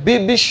 and the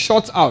baby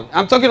shot out.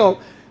 I'm talking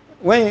of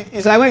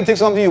it's like when you take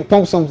something, you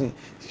pump something.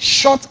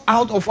 Shot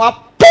out of her,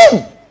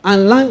 boom,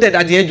 and landed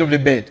at the edge of the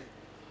bed.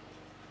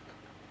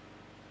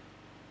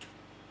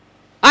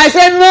 I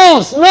said,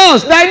 nurse,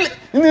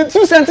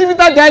 2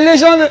 centimeter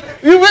dilation.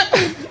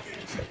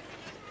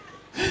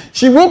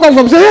 She woke up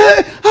from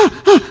saying,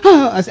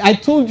 I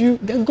told you,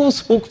 that God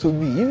spoke to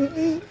me.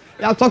 You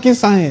are talking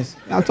science.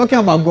 You are talking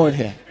about God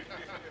here.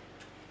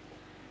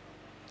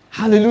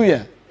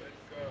 Hallelujah.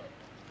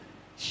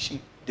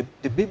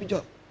 The baby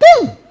just,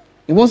 boom!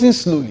 It wasn't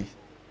slowly.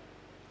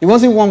 It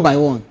wasn't one by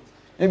one.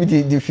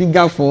 Maybe the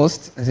finger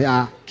first. I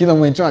say, kill them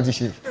when try to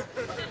shave.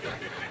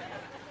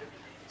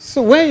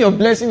 So when your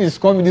blessing is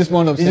coming this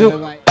morning of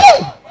September,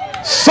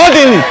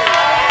 suddenly,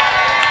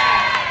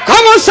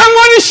 come on,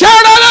 somebody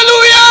shout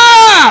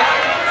hallelujah!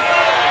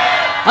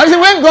 I say,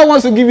 when God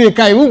wants to give you a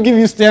car, he won't give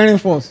you steering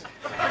force.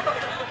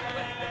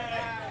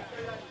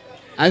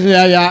 I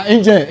say, yeah,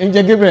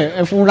 Angel Gabriel,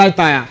 a full right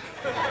tire.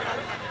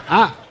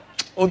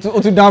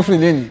 Otu downfree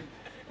then.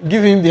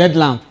 Give him the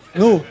headlamp.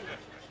 No,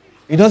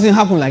 it doesn't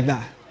happen like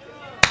that.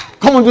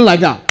 Come on, do like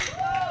that.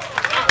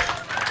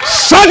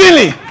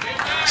 Suddenly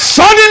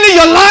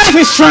your life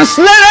is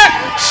translated.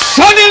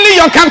 Suddenly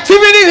your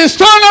captivity is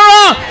turned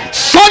around.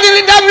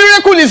 Suddenly that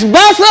miracle is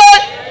birthed.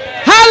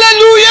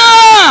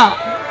 Hallelujah!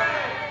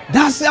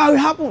 That's how it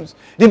happens.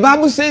 The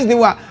Bible says they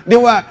were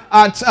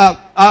at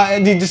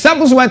the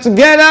disciples were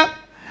together,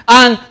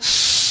 and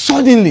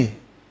suddenly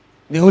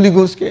the Holy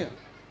Ghost came.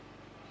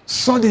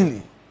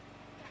 Suddenly.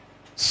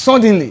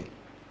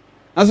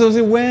 And so I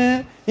say,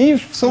 well,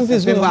 if something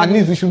is going to happen, at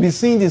least we should be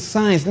seeing the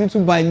signs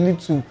little by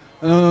little.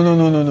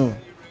 No.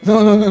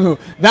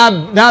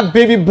 That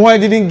baby boy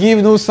didn't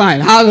give no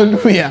sign.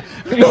 Hallelujah.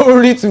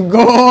 Glory to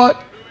God.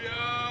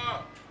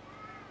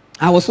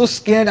 I was so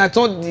scared. I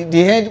thought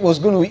the head was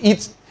going to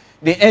eat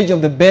the edge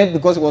of the bed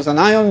because it was an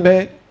iron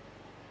bed.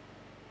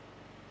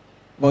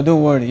 But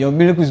don't worry, your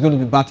miracle is going to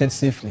be battered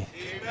safely.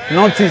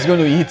 Nothing is going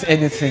to eat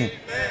anything.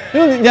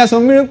 There are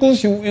some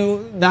miracles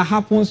that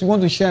happens you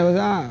want to share with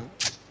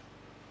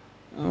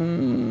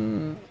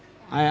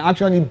I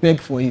actually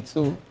beg for it,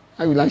 so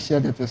how will I share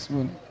that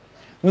testimony?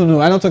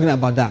 No, I'm not talking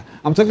about that.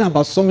 I'm talking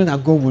about something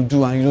that God will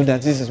do, and you know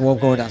that this is what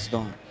God has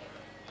done.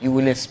 You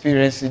will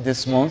experience it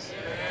this month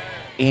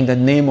in the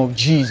name of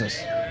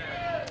Jesus.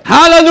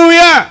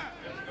 Hallelujah!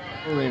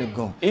 Glory to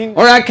God.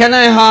 All right, can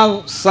I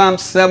have Psalm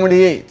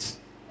 78?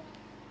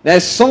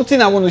 There's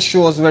something I want to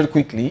show us very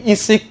quickly.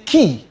 It's a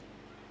key.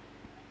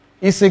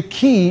 It's a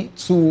key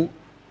to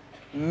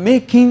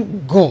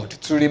making God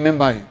to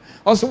remember you.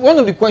 Also, one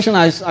of the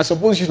questions I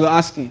suppose you should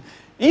ask him,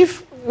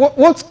 is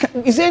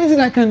there anything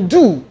I can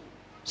do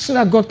so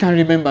that God can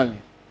remember me?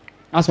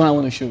 That's what I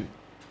want to show you.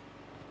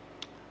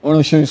 I want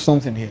to show you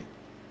something here.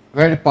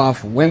 Very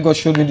powerful. When God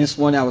showed me this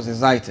morning, I was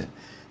excited.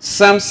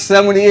 Psalm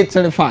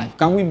 78:35.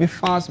 Can we be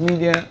fast,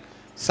 media?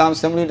 Psalm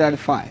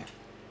 78:35.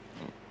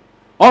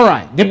 All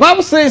right. The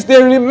Bible says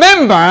they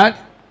remembered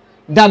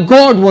that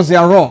God was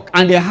their rock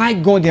and they high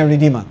God their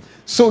redeemer.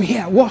 So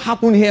here, what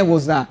happened here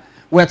was that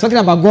we're talking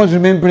about God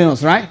remembering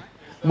us, right?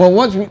 But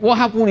what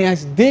happened here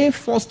is they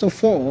first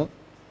of all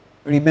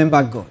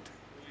remembered God.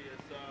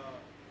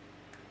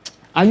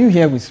 Are you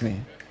here with me?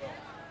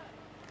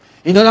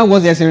 In other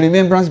words, there's a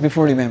remembrance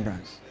before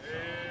remembrance.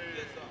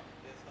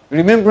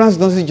 Remembrance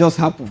doesn't just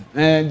happen.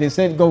 They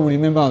said God will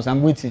remember us.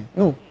 I'm waiting.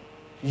 No.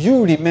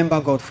 You remember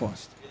God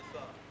first.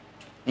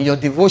 In your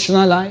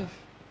devotional life,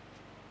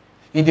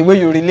 in the way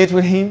you relate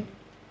with Him,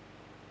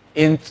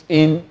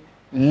 in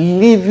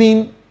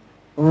living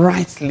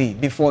rightly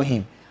before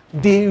Him.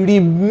 They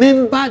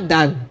remember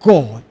that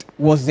God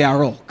was their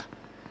rock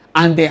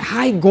and they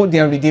high God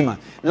their redeemer.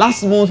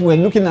 Last month we were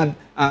looking at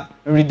a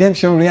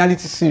redemption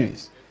reality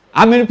series.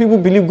 How many people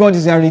believe God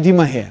is their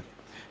redeemer here?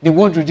 The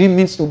word redeem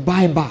means to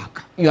buy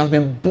back. You have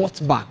been bought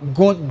back.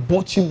 God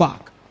bought you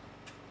back.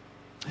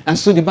 And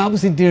so the Bible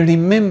said they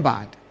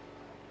remembered.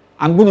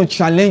 I'm going to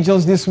challenge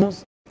us this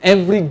month,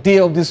 every day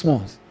of this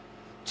month,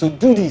 to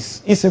do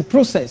this. It's a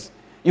process.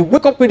 You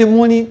wake up in the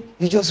morning,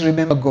 you just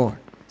remember God.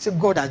 Say,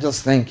 God, I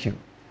just thank you.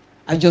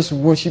 I just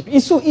worship.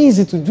 It's so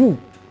easy to do.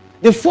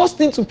 The first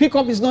thing to pick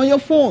up is not your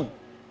phone.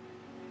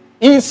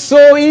 It's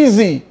so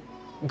easy.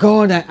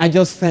 God, I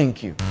just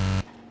thank you.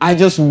 I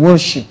just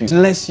worship you.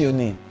 Bless your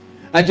name.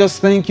 I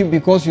just thank you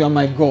because you are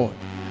my God.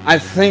 I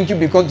thank you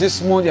because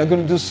this month you are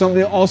going to do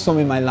something awesome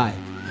in my life.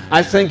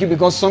 I thank you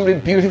because something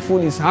beautiful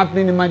is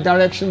happening in my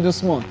direction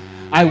this month.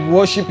 I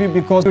worship you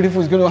because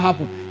beautiful is going to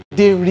happen.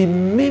 They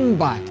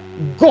remembered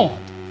God,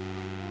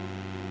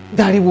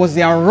 that it was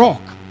their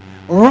rock.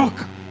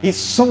 Rock is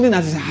something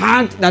that is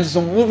hard, that is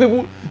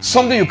unmovable,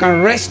 something you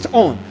can rest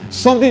on,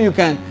 something you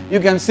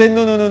can say,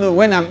 no.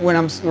 When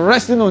I'm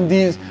resting on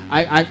this,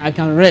 I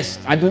can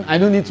rest. I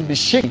don't need to be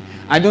shaken.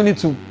 I don't need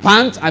to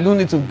pant. I don't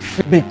need to,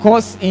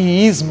 because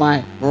He is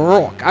my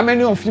rock. How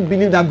many of you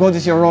believe that God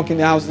is your rock in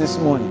the house this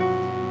morning?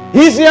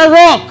 He's your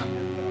rock.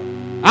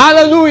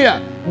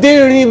 Hallelujah.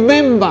 They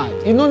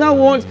remembered. In other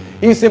words,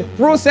 it's a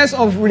process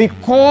of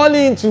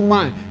recalling to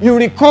mind. You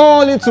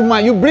recall it to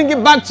mind. You bring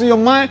it back to your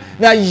mind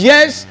that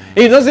yes,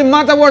 it doesn't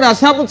matter what has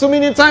happened to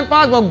me in time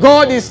past, but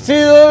God is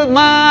still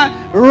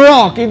my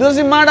rock. It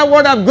doesn't matter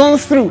what I've gone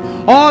through.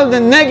 All the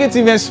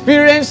negative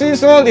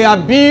experiences, all the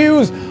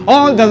abuse,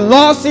 all the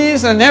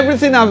losses and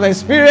everything I've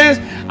experienced,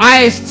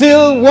 I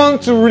still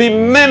want to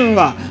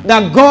remember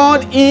that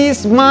God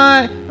is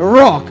my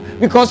rock.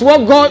 Because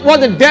what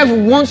the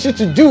devil wants you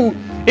to do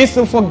is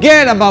to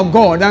forget about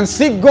God and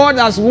see God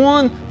as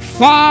one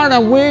far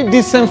away,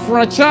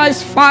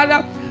 disenfranchised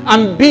father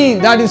and being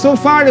that is so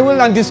far away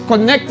and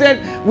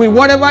disconnected with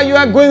whatever you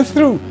are going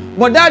through.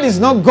 But that is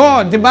not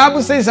God. The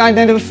Bible says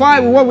identify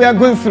with what we are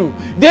going through.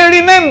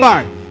 They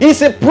remember.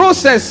 It's a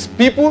process,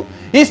 people.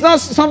 It's not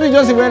something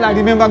just when I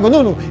remember God.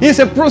 No. It's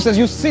a process.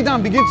 You sit down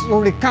and begin to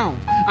recount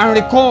and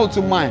recall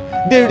to mind.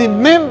 They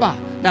remember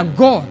that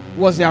God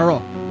was their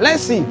rock.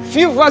 Let's see.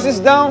 Few verses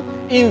down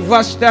in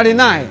verse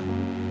 39.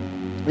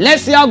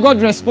 Let's see how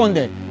God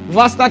responded.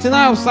 Verse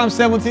 39 of Psalm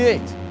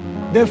 78.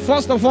 They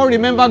first of all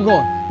remember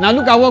God. Now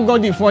look at what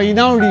God did for. He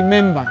now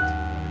remembered.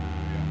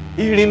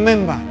 He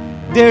remembered.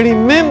 They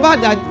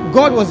remembered that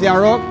God was their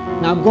rock.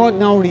 Now God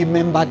now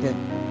remembered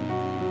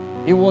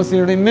them. It was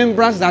a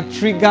remembrance that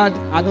triggered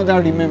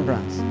another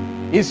remembrance.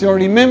 It's your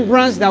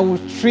remembrance that will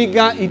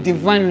trigger a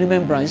divine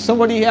remembrance. Is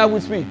somebody here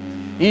with me?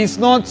 It's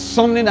not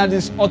something that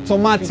is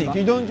automatic.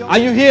 Are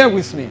you here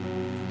with me?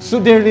 So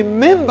they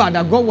remember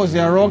that God was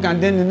their rock,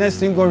 and then the next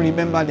thing, God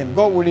remembered them.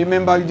 God will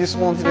remember you this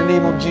month in the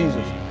name of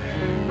Jesus.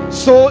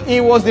 So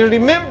it was the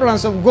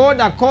remembrance of God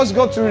that caused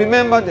God to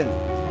remember them.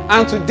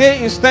 And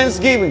today is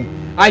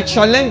Thanksgiving. I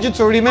challenge you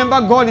to remember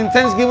God in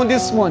Thanksgiving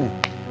this morning.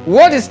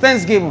 What is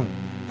Thanksgiving?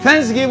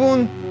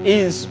 Thanksgiving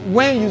is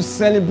when you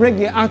celebrate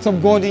the act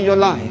of God in your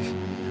life.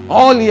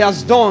 All He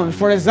has done.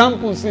 For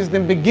example, since the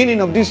beginning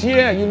of this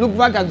year, you look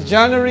back at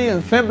January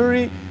and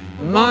February,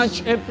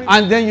 March, April,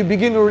 and then you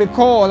begin to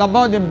recall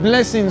about the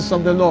blessings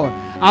of the Lord,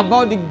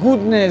 about the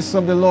goodness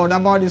of the Lord,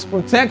 about His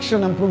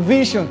protection and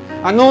provision,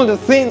 and all the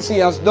things He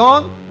has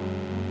done.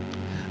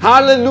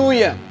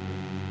 Hallelujah.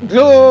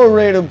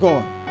 Glory to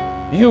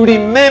God. You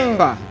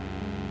remember.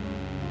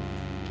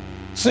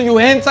 So you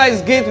enter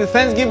His gate with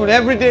thanksgiving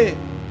every day.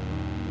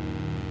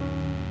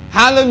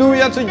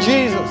 Hallelujah to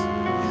Jesus.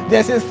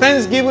 There's a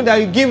thanksgiving that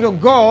you give to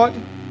God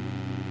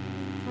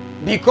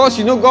because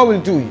you know God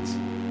will do it.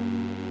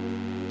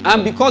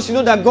 And because you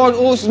know that God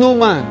owes no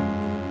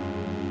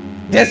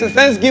man. There's a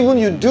thanksgiving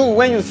you do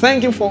when you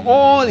thank Him for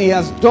all He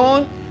has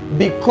done,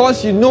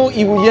 because you know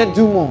He will yet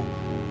do more.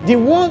 The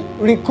word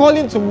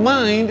recalling to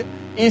mind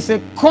is a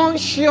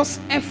conscious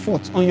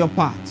effort on your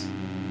part.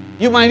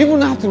 You might even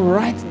have to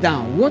write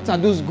down, what are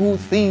those good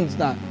things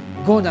that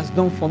God has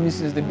done for me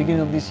since the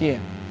beginning of this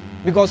year?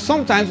 Because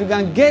sometimes we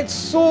can get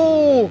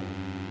so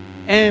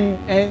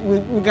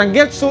we can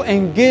get so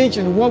engaged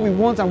in what we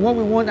want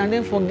and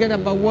then forget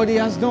about what He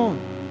has done.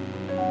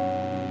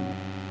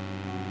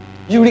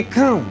 You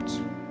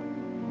recount.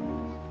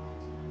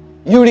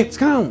 You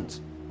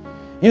recount.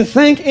 You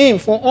thank Him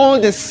for all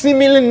the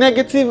seemingly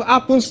negative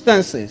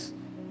happenstances,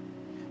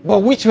 but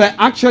which were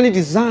actually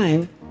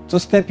designed to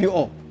step you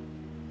up.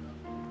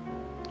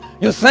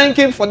 You thank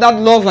Him for that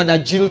lover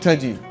that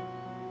jilted you.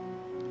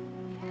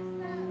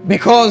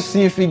 Because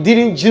if He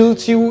didn't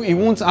jilt you, He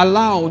won't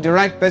allow the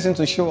right person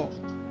to show up.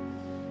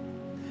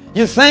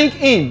 You thank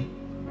Him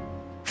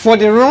for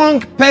the wrong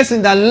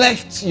person that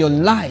left your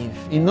life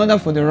in order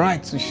for the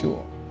right to show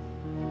up.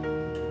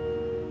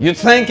 You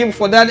thank Him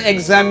for that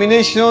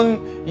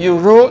examination you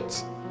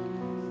wrote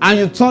and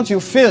you thought you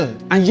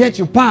failed and yet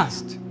you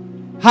passed.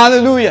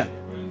 Hallelujah.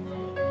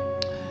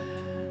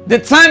 The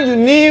time you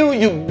knew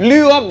you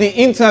blew up the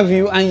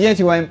interview and yet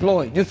you were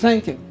employed. You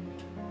thank Him.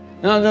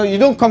 No, you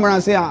don't come around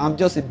and say, I'm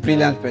just a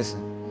brilliant person.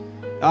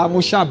 I'm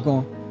a sharp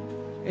gun.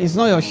 It's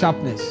not your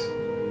sharpness.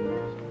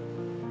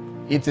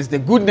 It is the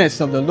goodness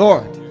of the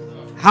Lord.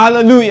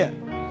 Hallelujah.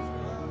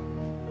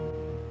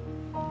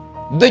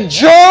 The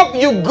job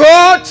you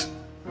got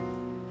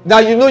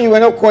that you know you were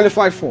not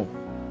qualified for.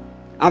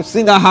 I've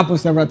seen that happen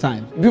several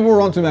times. People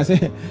run to me and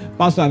say,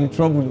 Pastor, I'm in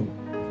trouble.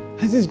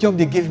 Has this job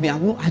they gave me? I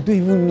don't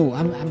even know.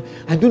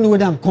 I don't know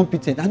whether I'm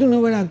competent. I don't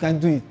know whether I can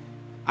do it.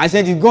 I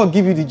said, did God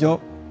give you the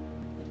job?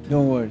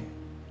 Don't worry.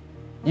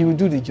 You will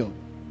do the job.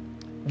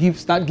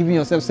 Start giving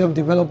yourself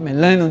self-development.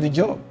 Learn on the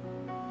job.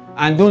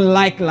 And don't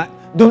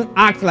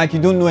act like you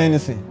don't know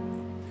anything.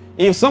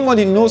 If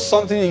somebody knows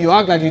something and you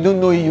act like you don't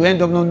know it, you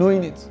end up not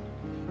knowing it.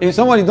 If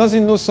somebody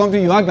doesn't know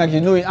something, you act like you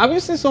know it. Have you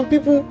seen some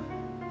people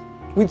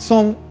with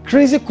some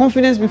crazy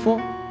confidence before?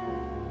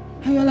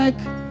 And you're like,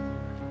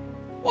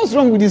 what's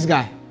wrong with this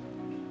guy?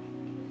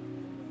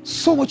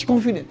 So much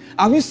confidence.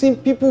 Have you seen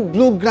people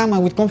blow grammar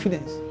with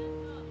confidence?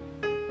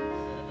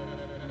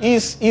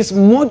 He's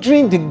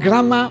murdering the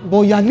grammar,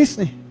 but you are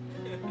listening.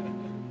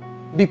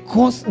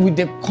 Because with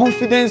the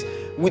confidence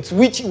with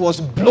which he was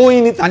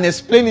blowing it and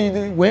explaining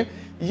it, well,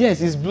 yes,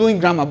 he's blowing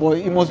grammar, but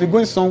he must be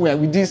going somewhere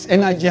with this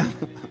energy.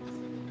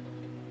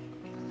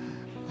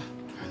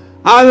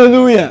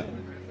 Hallelujah.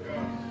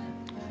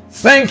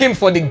 Thank him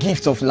for the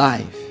gift of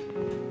life.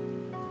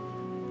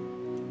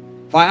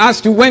 If I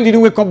ask you, when did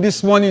you wake up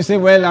this morning? You say,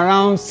 well,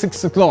 around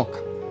 6 o'clock.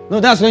 No,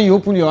 that's when you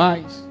open your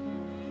eyes.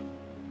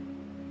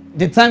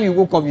 The time you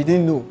woke up, you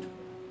didn't know.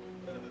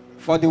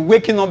 For the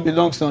waking up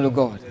belongs to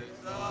God.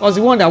 It was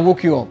the one that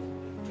woke you up.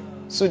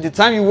 So the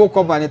time you woke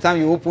up and the time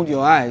you opened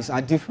your eyes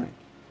are different.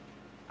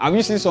 Have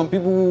you seen some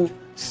people who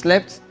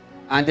slept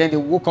and then they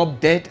woke up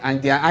dead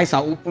and their eyes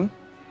are open?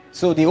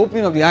 So the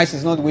opening of the eyes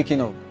is not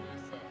waking up.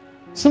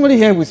 Somebody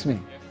here with me.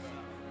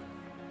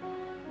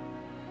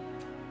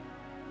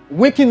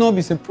 Waking up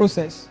is a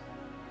process.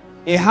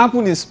 It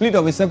happened in a split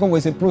of a second,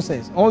 was a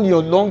process. All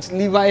your lungs,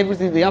 liver,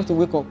 everything, they have to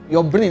wake up.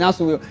 Your brain has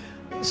to wake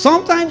up.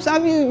 Sometimes,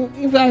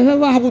 if it has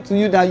ever happened to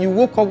you that you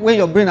woke up when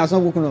your brain has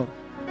not woken up.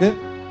 Yeah?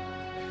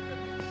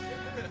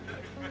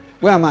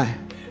 Where am I?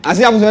 Has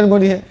it happened to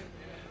anybody here?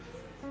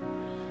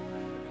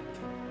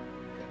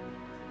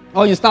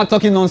 Or you start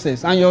talking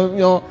nonsense and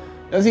you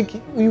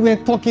were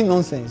talking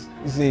nonsense.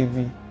 You say,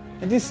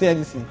 I didn't say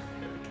anything.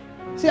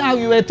 See how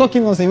you were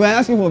talking nonsense. You were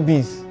asking for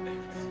beans.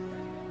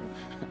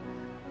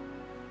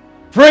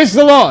 Praise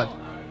the Lord.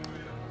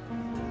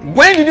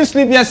 When did you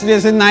sleep yesterday? I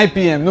said 9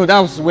 p.m. No, that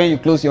was when you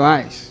closed your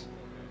eyes.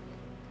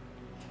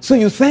 So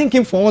you thank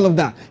him for all of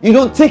that. You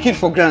don't take it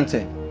for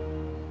granted.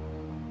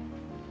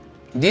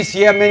 This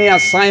year, many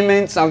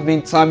assignments have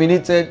been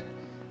terminated,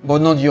 but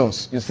not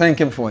yours. You thank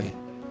him for it.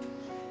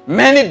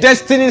 Many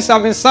destinies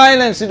have been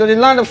silenced into the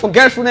land of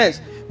forgetfulness,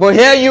 but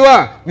here you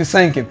are. You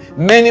thank him.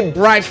 Many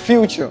bright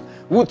future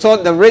who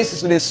thought the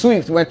races to the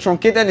swift were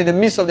truncated in the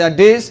midst of their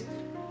days,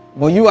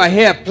 but you are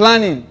here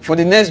planning for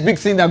the next big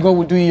thing that God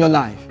will do in your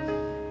life.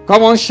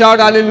 Come on, shout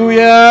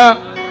hallelujah.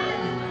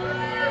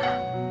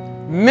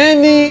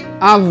 Many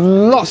have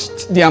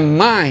lost their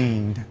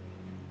mind.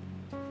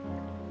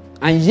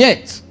 And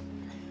yet,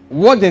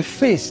 what they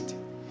faced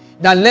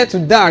that led to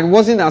that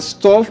wasn't as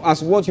tough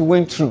as what you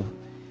went through.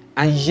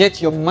 And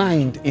yet your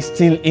mind is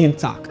still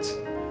intact.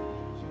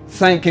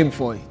 Thank him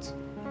for it.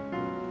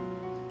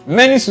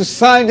 Many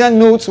suicidal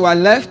notes were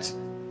left.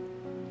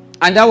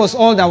 And that was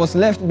all that was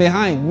left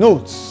behind.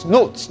 Notes.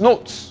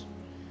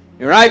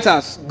 The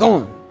writers,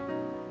 gone.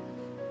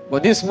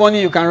 But this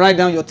morning you can write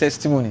down your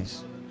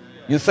testimonies.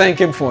 You thank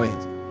him for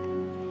it.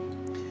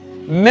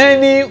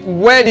 Many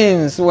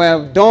weddings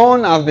have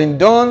been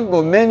done,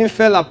 but many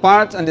fell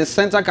apart and the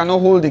center cannot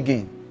hold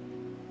again.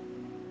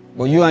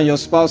 But you and your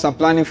spouse are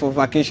planning for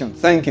vacation.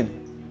 Thank him.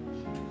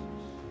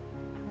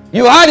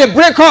 You had a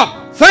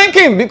breakup. Thank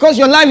him, because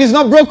your life is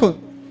not broken.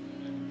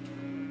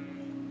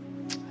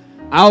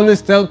 I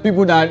always tell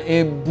people that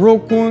a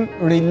broken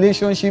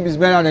relationship is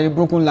better than a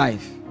broken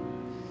life.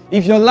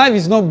 If your life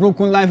is not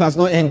broken, life has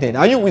not ended.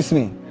 Are you with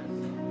me?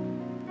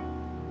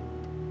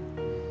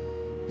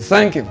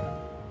 Thank him.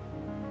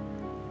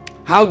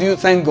 How do you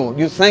thank God?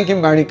 You thank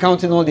him by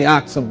recounting all the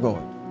acts of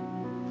God.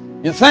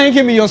 You thank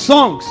him in your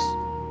songs,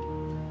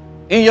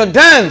 in your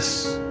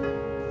dance.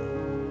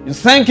 You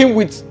thank him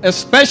with a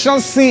special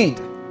seed,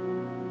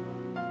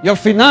 your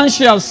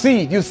financial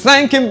seed. You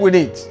thank him with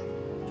it.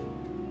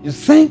 You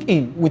thank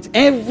him with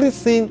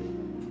everything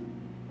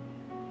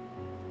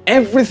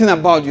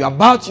about you,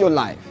 about your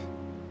life.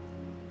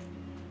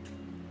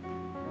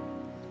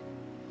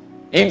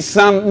 In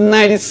Psalm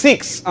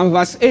 96 and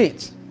verse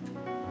 8,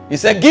 he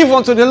said, give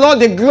unto the Lord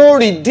the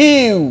glory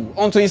due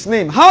unto his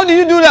name. How do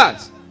you do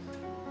that?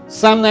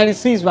 Psalm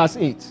 96 verse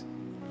 8.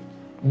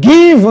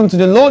 Give unto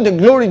the Lord the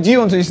glory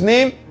due unto his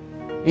name.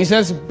 He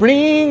says,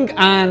 bring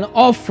an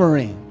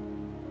offering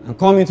and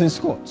come into his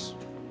courts.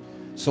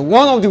 So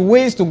one of the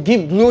ways to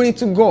give glory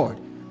to God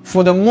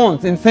for the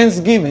month in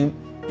thanksgiving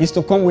is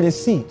to come with a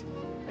seed.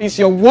 It's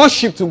your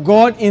worship to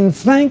God in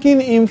thanking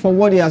him for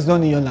what he has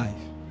done in your life.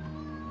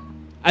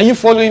 Are you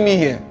following me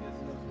here?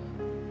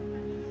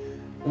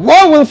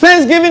 What will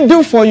thanksgiving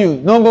do for you?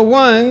 Number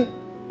one,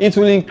 it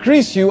will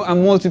increase you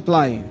and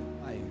multiply you.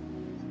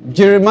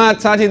 Jeremiah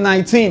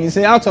 30:19, he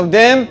said, out of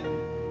them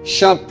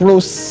shall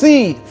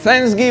proceed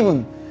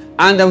thanksgiving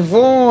and the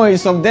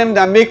voice of them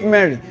that make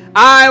merry,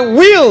 I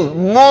will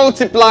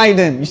multiply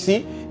them. You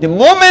see, the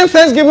moment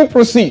thanksgiving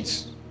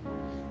proceeds,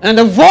 and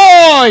the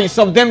voice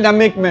of them that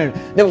make merry,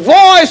 the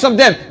voice of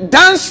them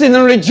dancing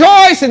and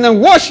rejoicing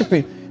and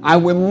worshiping, I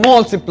will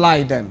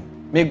multiply them.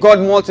 May God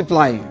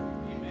multiply you.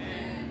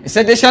 He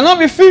said, they shall not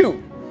be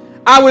few.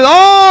 I will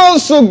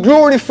also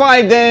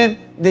glorify them.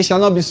 They shall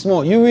not be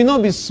small. You will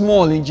not be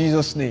small in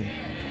Jesus' name.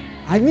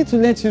 I need to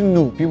let you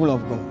know, people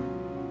of God,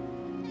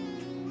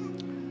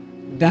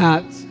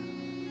 that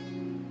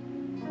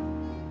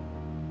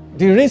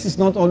the race is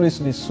not always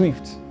to the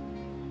swift.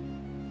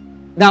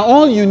 That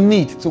all you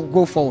need to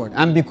go forward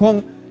and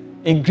become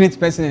a great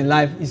person in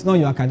life is not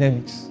your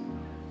academics.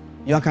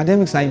 Your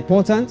academics are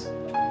important.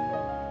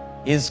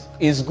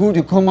 It's good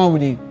to come out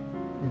with a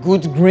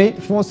good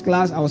grade, first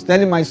class. I was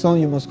telling my son,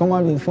 you must come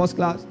out with first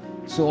class.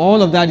 So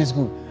all of that is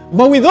good.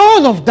 But with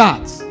all of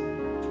that,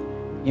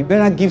 you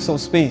better give some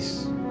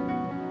space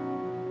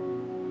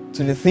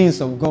to the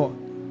things of God.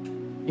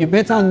 You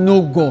better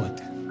know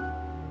God.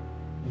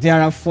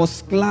 There are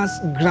first class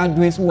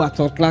graduates who are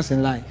third class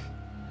in life.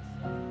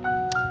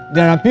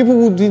 There are people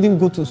who didn't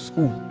go to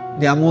school.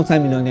 They are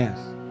multimillionaires.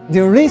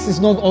 The race is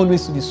not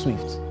always to the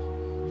swift.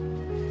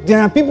 There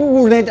are people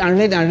who read and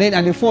read and read,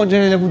 and at the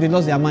 400 level, they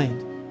lost their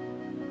mind.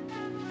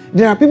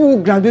 There are people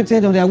who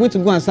graduated on their way to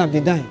go and serve,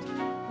 they died.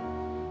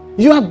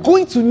 You are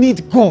going to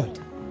need God.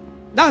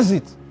 That's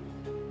it.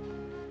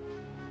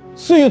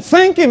 So you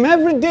thank Him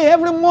every day,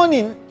 every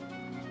morning.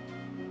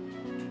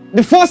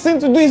 The first thing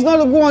to do is not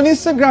to go on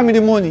Instagram in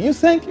the morning. You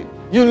thank Him.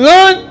 You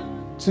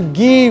learn to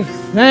give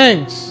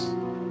thanks.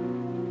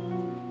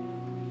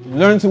 You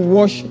learn to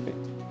worship it.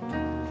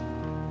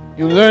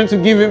 You learn to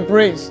give Him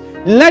praise.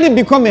 Let it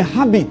become a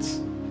habit.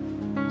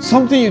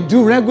 Something you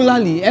do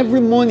regularly every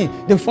morning.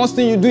 The first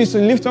thing you do is to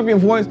lift up your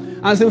voice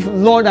and say,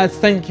 Lord, I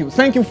thank you.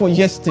 Thank you for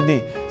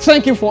yesterday.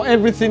 Thank you for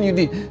everything you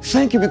did.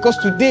 Thank you because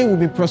today will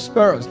be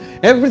prosperous.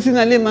 Everything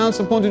I lay my hands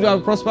upon to do, I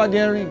will prosper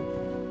therein.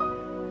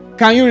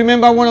 Can you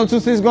remember one or two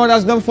things God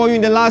has done for you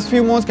in the last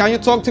few months? Can you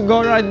talk to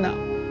God right now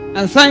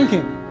and thank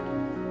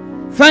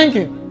Him? Thank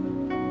Him.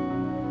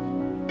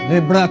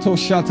 Lebrato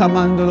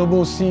shatamando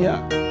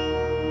bosia.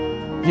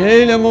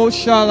 Yele mo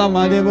shala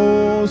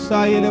madebo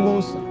sa yele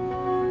bosa.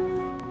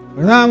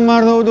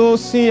 Ramarodo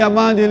si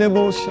amande le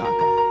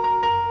boshaka.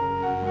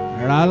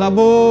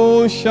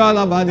 Ralabo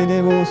shala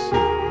badele bosi.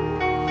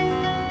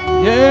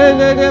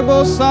 Yele de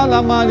bosa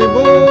la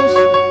madebos.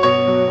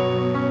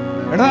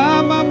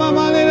 Rama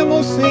mama le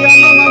bosi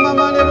mama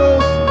mama le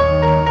bosi.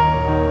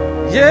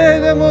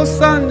 Yele mo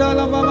sanda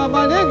la mama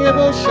madege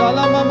bosha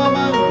la mama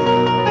mande.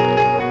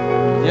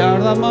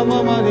 Yarda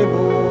mama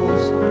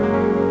madebos.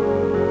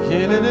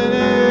 Yele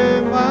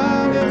de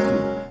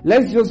mande.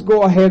 Let's just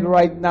go ahead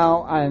right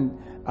now and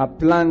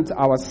plant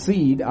our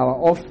seed, our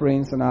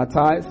offerings, and our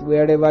tithes.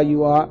 Wherever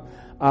you are,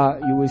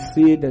 you will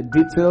see the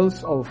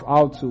details of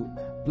how to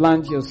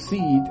plant your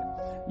seed.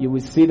 You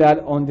will see that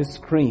on the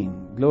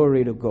screen.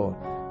 Glory to God.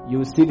 You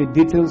will see the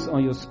details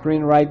on your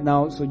screen right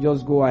now. So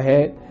just go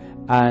ahead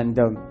and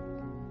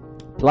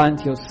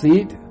plant your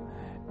seed.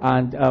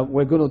 And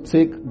we're going to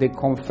take the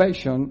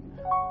confession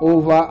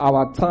over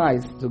our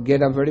tithes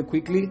together very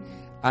quickly.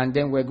 And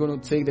then we're going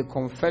to take the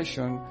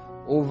confession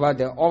over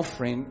the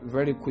offering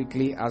very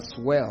quickly as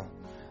well.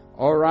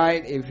 All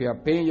right, if you are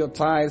paying your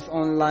tithes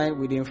online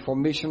with the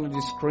information on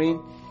the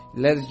screen,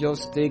 let's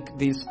just take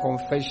this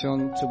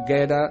confession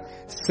together.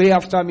 Say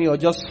after me or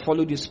just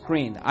follow the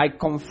screen. I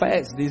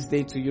confess this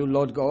day to you,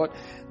 Lord God,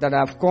 that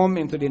I've come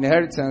into the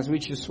inheritance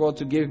which you swore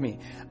to give me.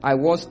 I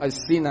was a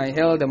sinner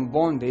held in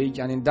bondage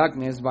and in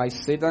darkness by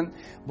Satan,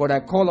 but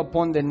I call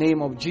upon the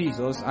name of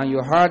Jesus, and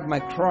you heard my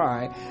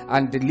cry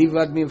and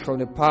delivered me from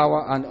the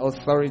power and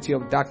authority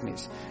of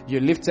darkness. You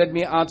lifted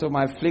me out of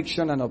my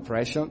affliction and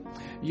oppression.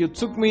 You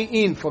took me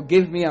in,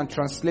 forgave me, and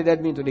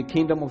translated me into the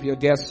kingdom of your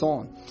dear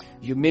Son.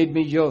 You made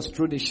me yours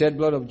through the shed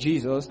blood of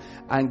Jesus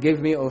and gave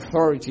me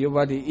authority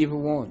over the evil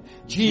one.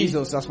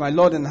 Jesus, as my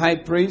Lord and High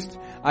Priest,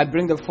 I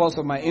bring the first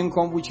of my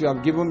income which you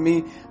have given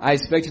me. I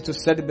expect you to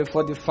set it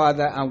before the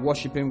Father and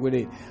worship Him with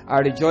it. I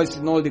rejoice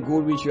in all the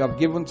good which you have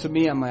given to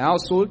me and my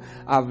household.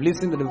 I have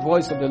listened to the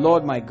voice of the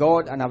Lord my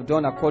God and have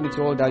done according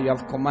to all that you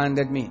have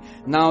commanded me.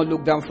 Now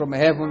look down from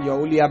heaven, your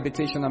holy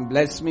habitation, and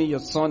bless me, your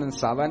son and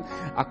servant,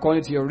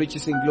 according to your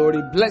riches in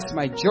glory. Bless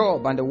my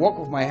job and the work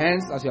of my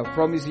hands as you have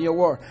promised in your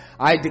word.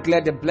 I declare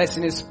the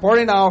blessing is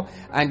pouring out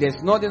and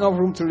there's not enough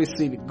room to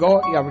receive it.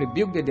 God, you have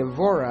rebuked the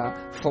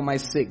devourer for my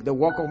sake. The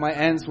work of my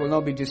hands will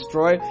not be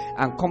destroyed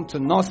and come to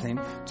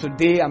nothing.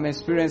 Today I'm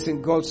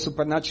experiencing God's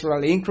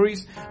supernatural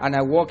increase and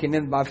I walk in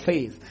it by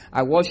faith.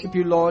 I worship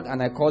you, Lord,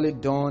 and I call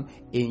it done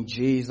in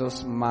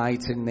Jesus'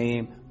 mighty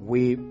name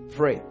we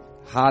pray.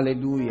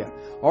 Hallelujah.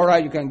 All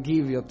right, you can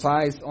give your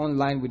tithes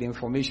online with the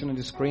information on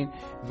the screen.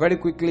 Very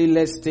quickly,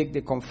 let's take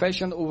the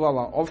confession over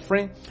our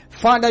offering.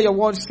 Father, your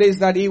word says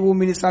that he who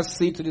ministers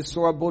seed to the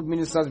sower both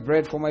ministers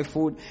bread for my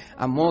food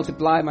and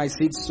multiply my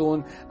seed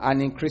sown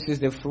and increases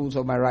the fruits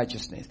of my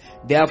righteousness.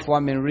 Therefore,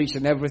 I'm enriched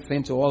in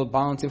everything to all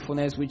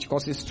bountifulness which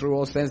causes through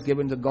all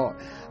thanksgiving to God.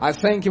 I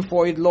thank you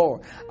for it,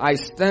 Lord. I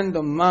stand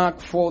on Mark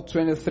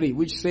 4:23,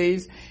 which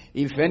says,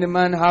 if any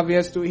man have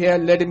ears to hear,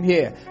 let him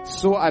hear.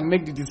 So I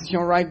make the decision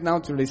right now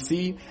to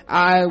receive.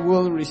 I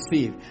will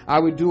receive. I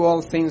will do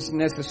all things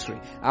necessary.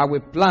 I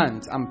will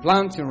plant. I'm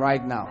planting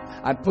right now.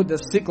 I put the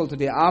sickle to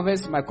the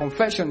harvest. My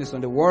confession is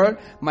on the word.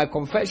 My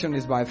confession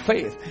is by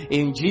faith.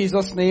 In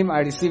Jesus' name,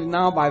 I receive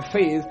now by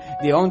faith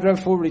the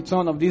 100-fold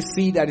return of this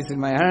seed that is in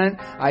my hand.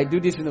 I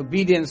do this in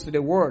obedience to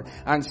the word.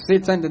 And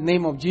Satan, in the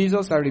name of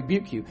Jesus, I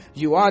rebuke you.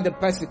 You are the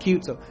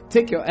persecutor.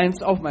 Take your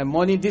hands off my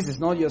money. This is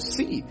not your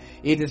seed.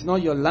 It is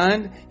not your land.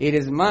 It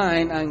is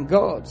mine and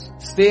God's.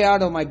 Stay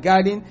out of my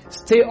garden.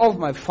 Stay off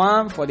my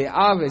farm, for the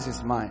harvest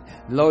is mine.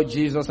 Lord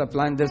Jesus, I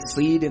plant the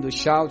seed in the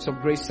Shouts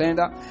of Grace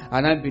Center,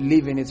 and I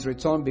believe in its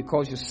return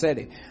because you said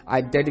it.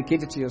 I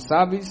dedicate it to your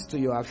service, to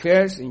your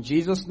affairs. In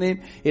Jesus'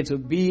 name, it will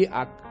be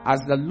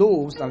as the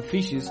loaves and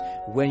fishes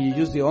when you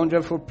use the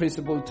 100-fold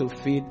principle to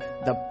feed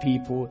the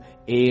people.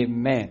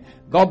 Amen.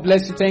 God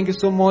bless you. Thank you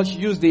so much.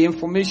 Use the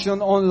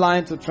information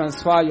online to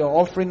transfer your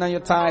offering and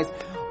your tithes,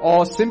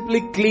 or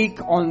simply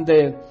click on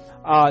the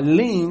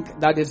link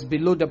that is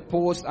below the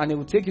post, and it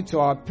will take you to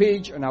our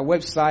page on our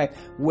website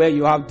where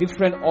you have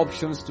different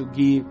options to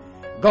give.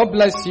 God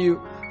bless you.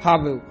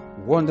 Have a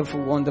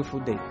wonderful, wonderful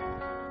day.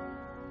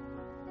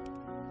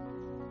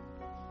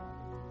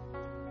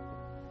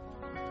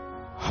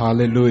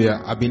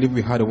 Hallelujah. I believe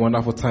we had a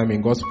wonderful time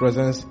in God's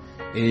presence.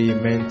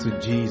 Amen to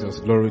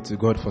Jesus. Glory to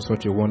God for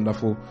such a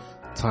wonderful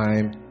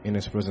time in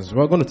His presence.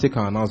 We're going to take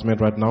our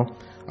announcement right now.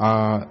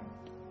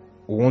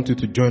 We want you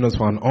to join us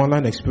for an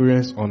online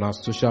experience on our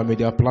social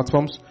media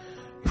platforms.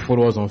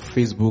 Follow us on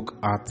Facebook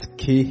at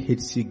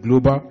KHC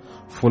Global.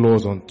 Follow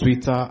us on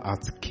Twitter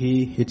at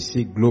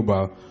KHC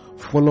Global.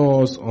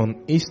 Follow us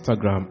on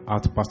Instagram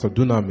at Pastor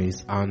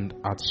Dunamis and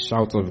at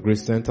Shout of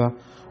Grace Center.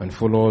 And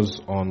follow us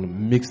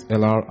on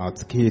MixLR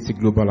at KHC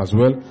Global as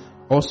well.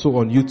 Also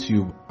on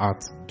YouTube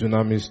at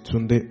Dunamis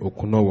Tunde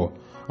Okunowo.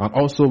 And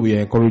also we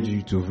encourage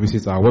you to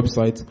visit our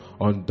website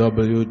on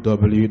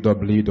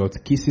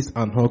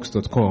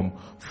www.kissesandhugs.com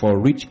for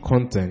rich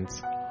content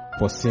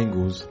for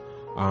singles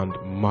and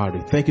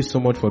married. Thank you so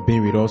much for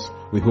being with us.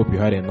 We hope you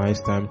had a nice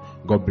time.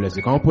 God bless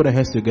you. Can we put our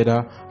hands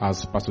together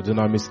as Pastor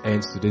Dunamis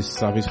ends today's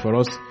service for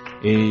us?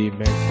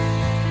 Amen.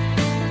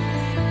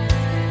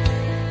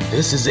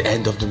 This is the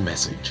end of the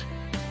message.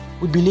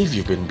 We believe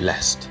you've been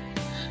blessed.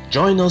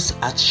 Join us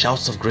at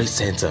Shouts of Grace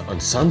Center on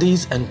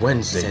Sundays and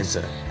Wednesdays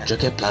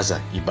at Plaza,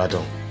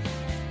 Ibadan.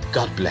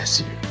 God bless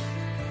you.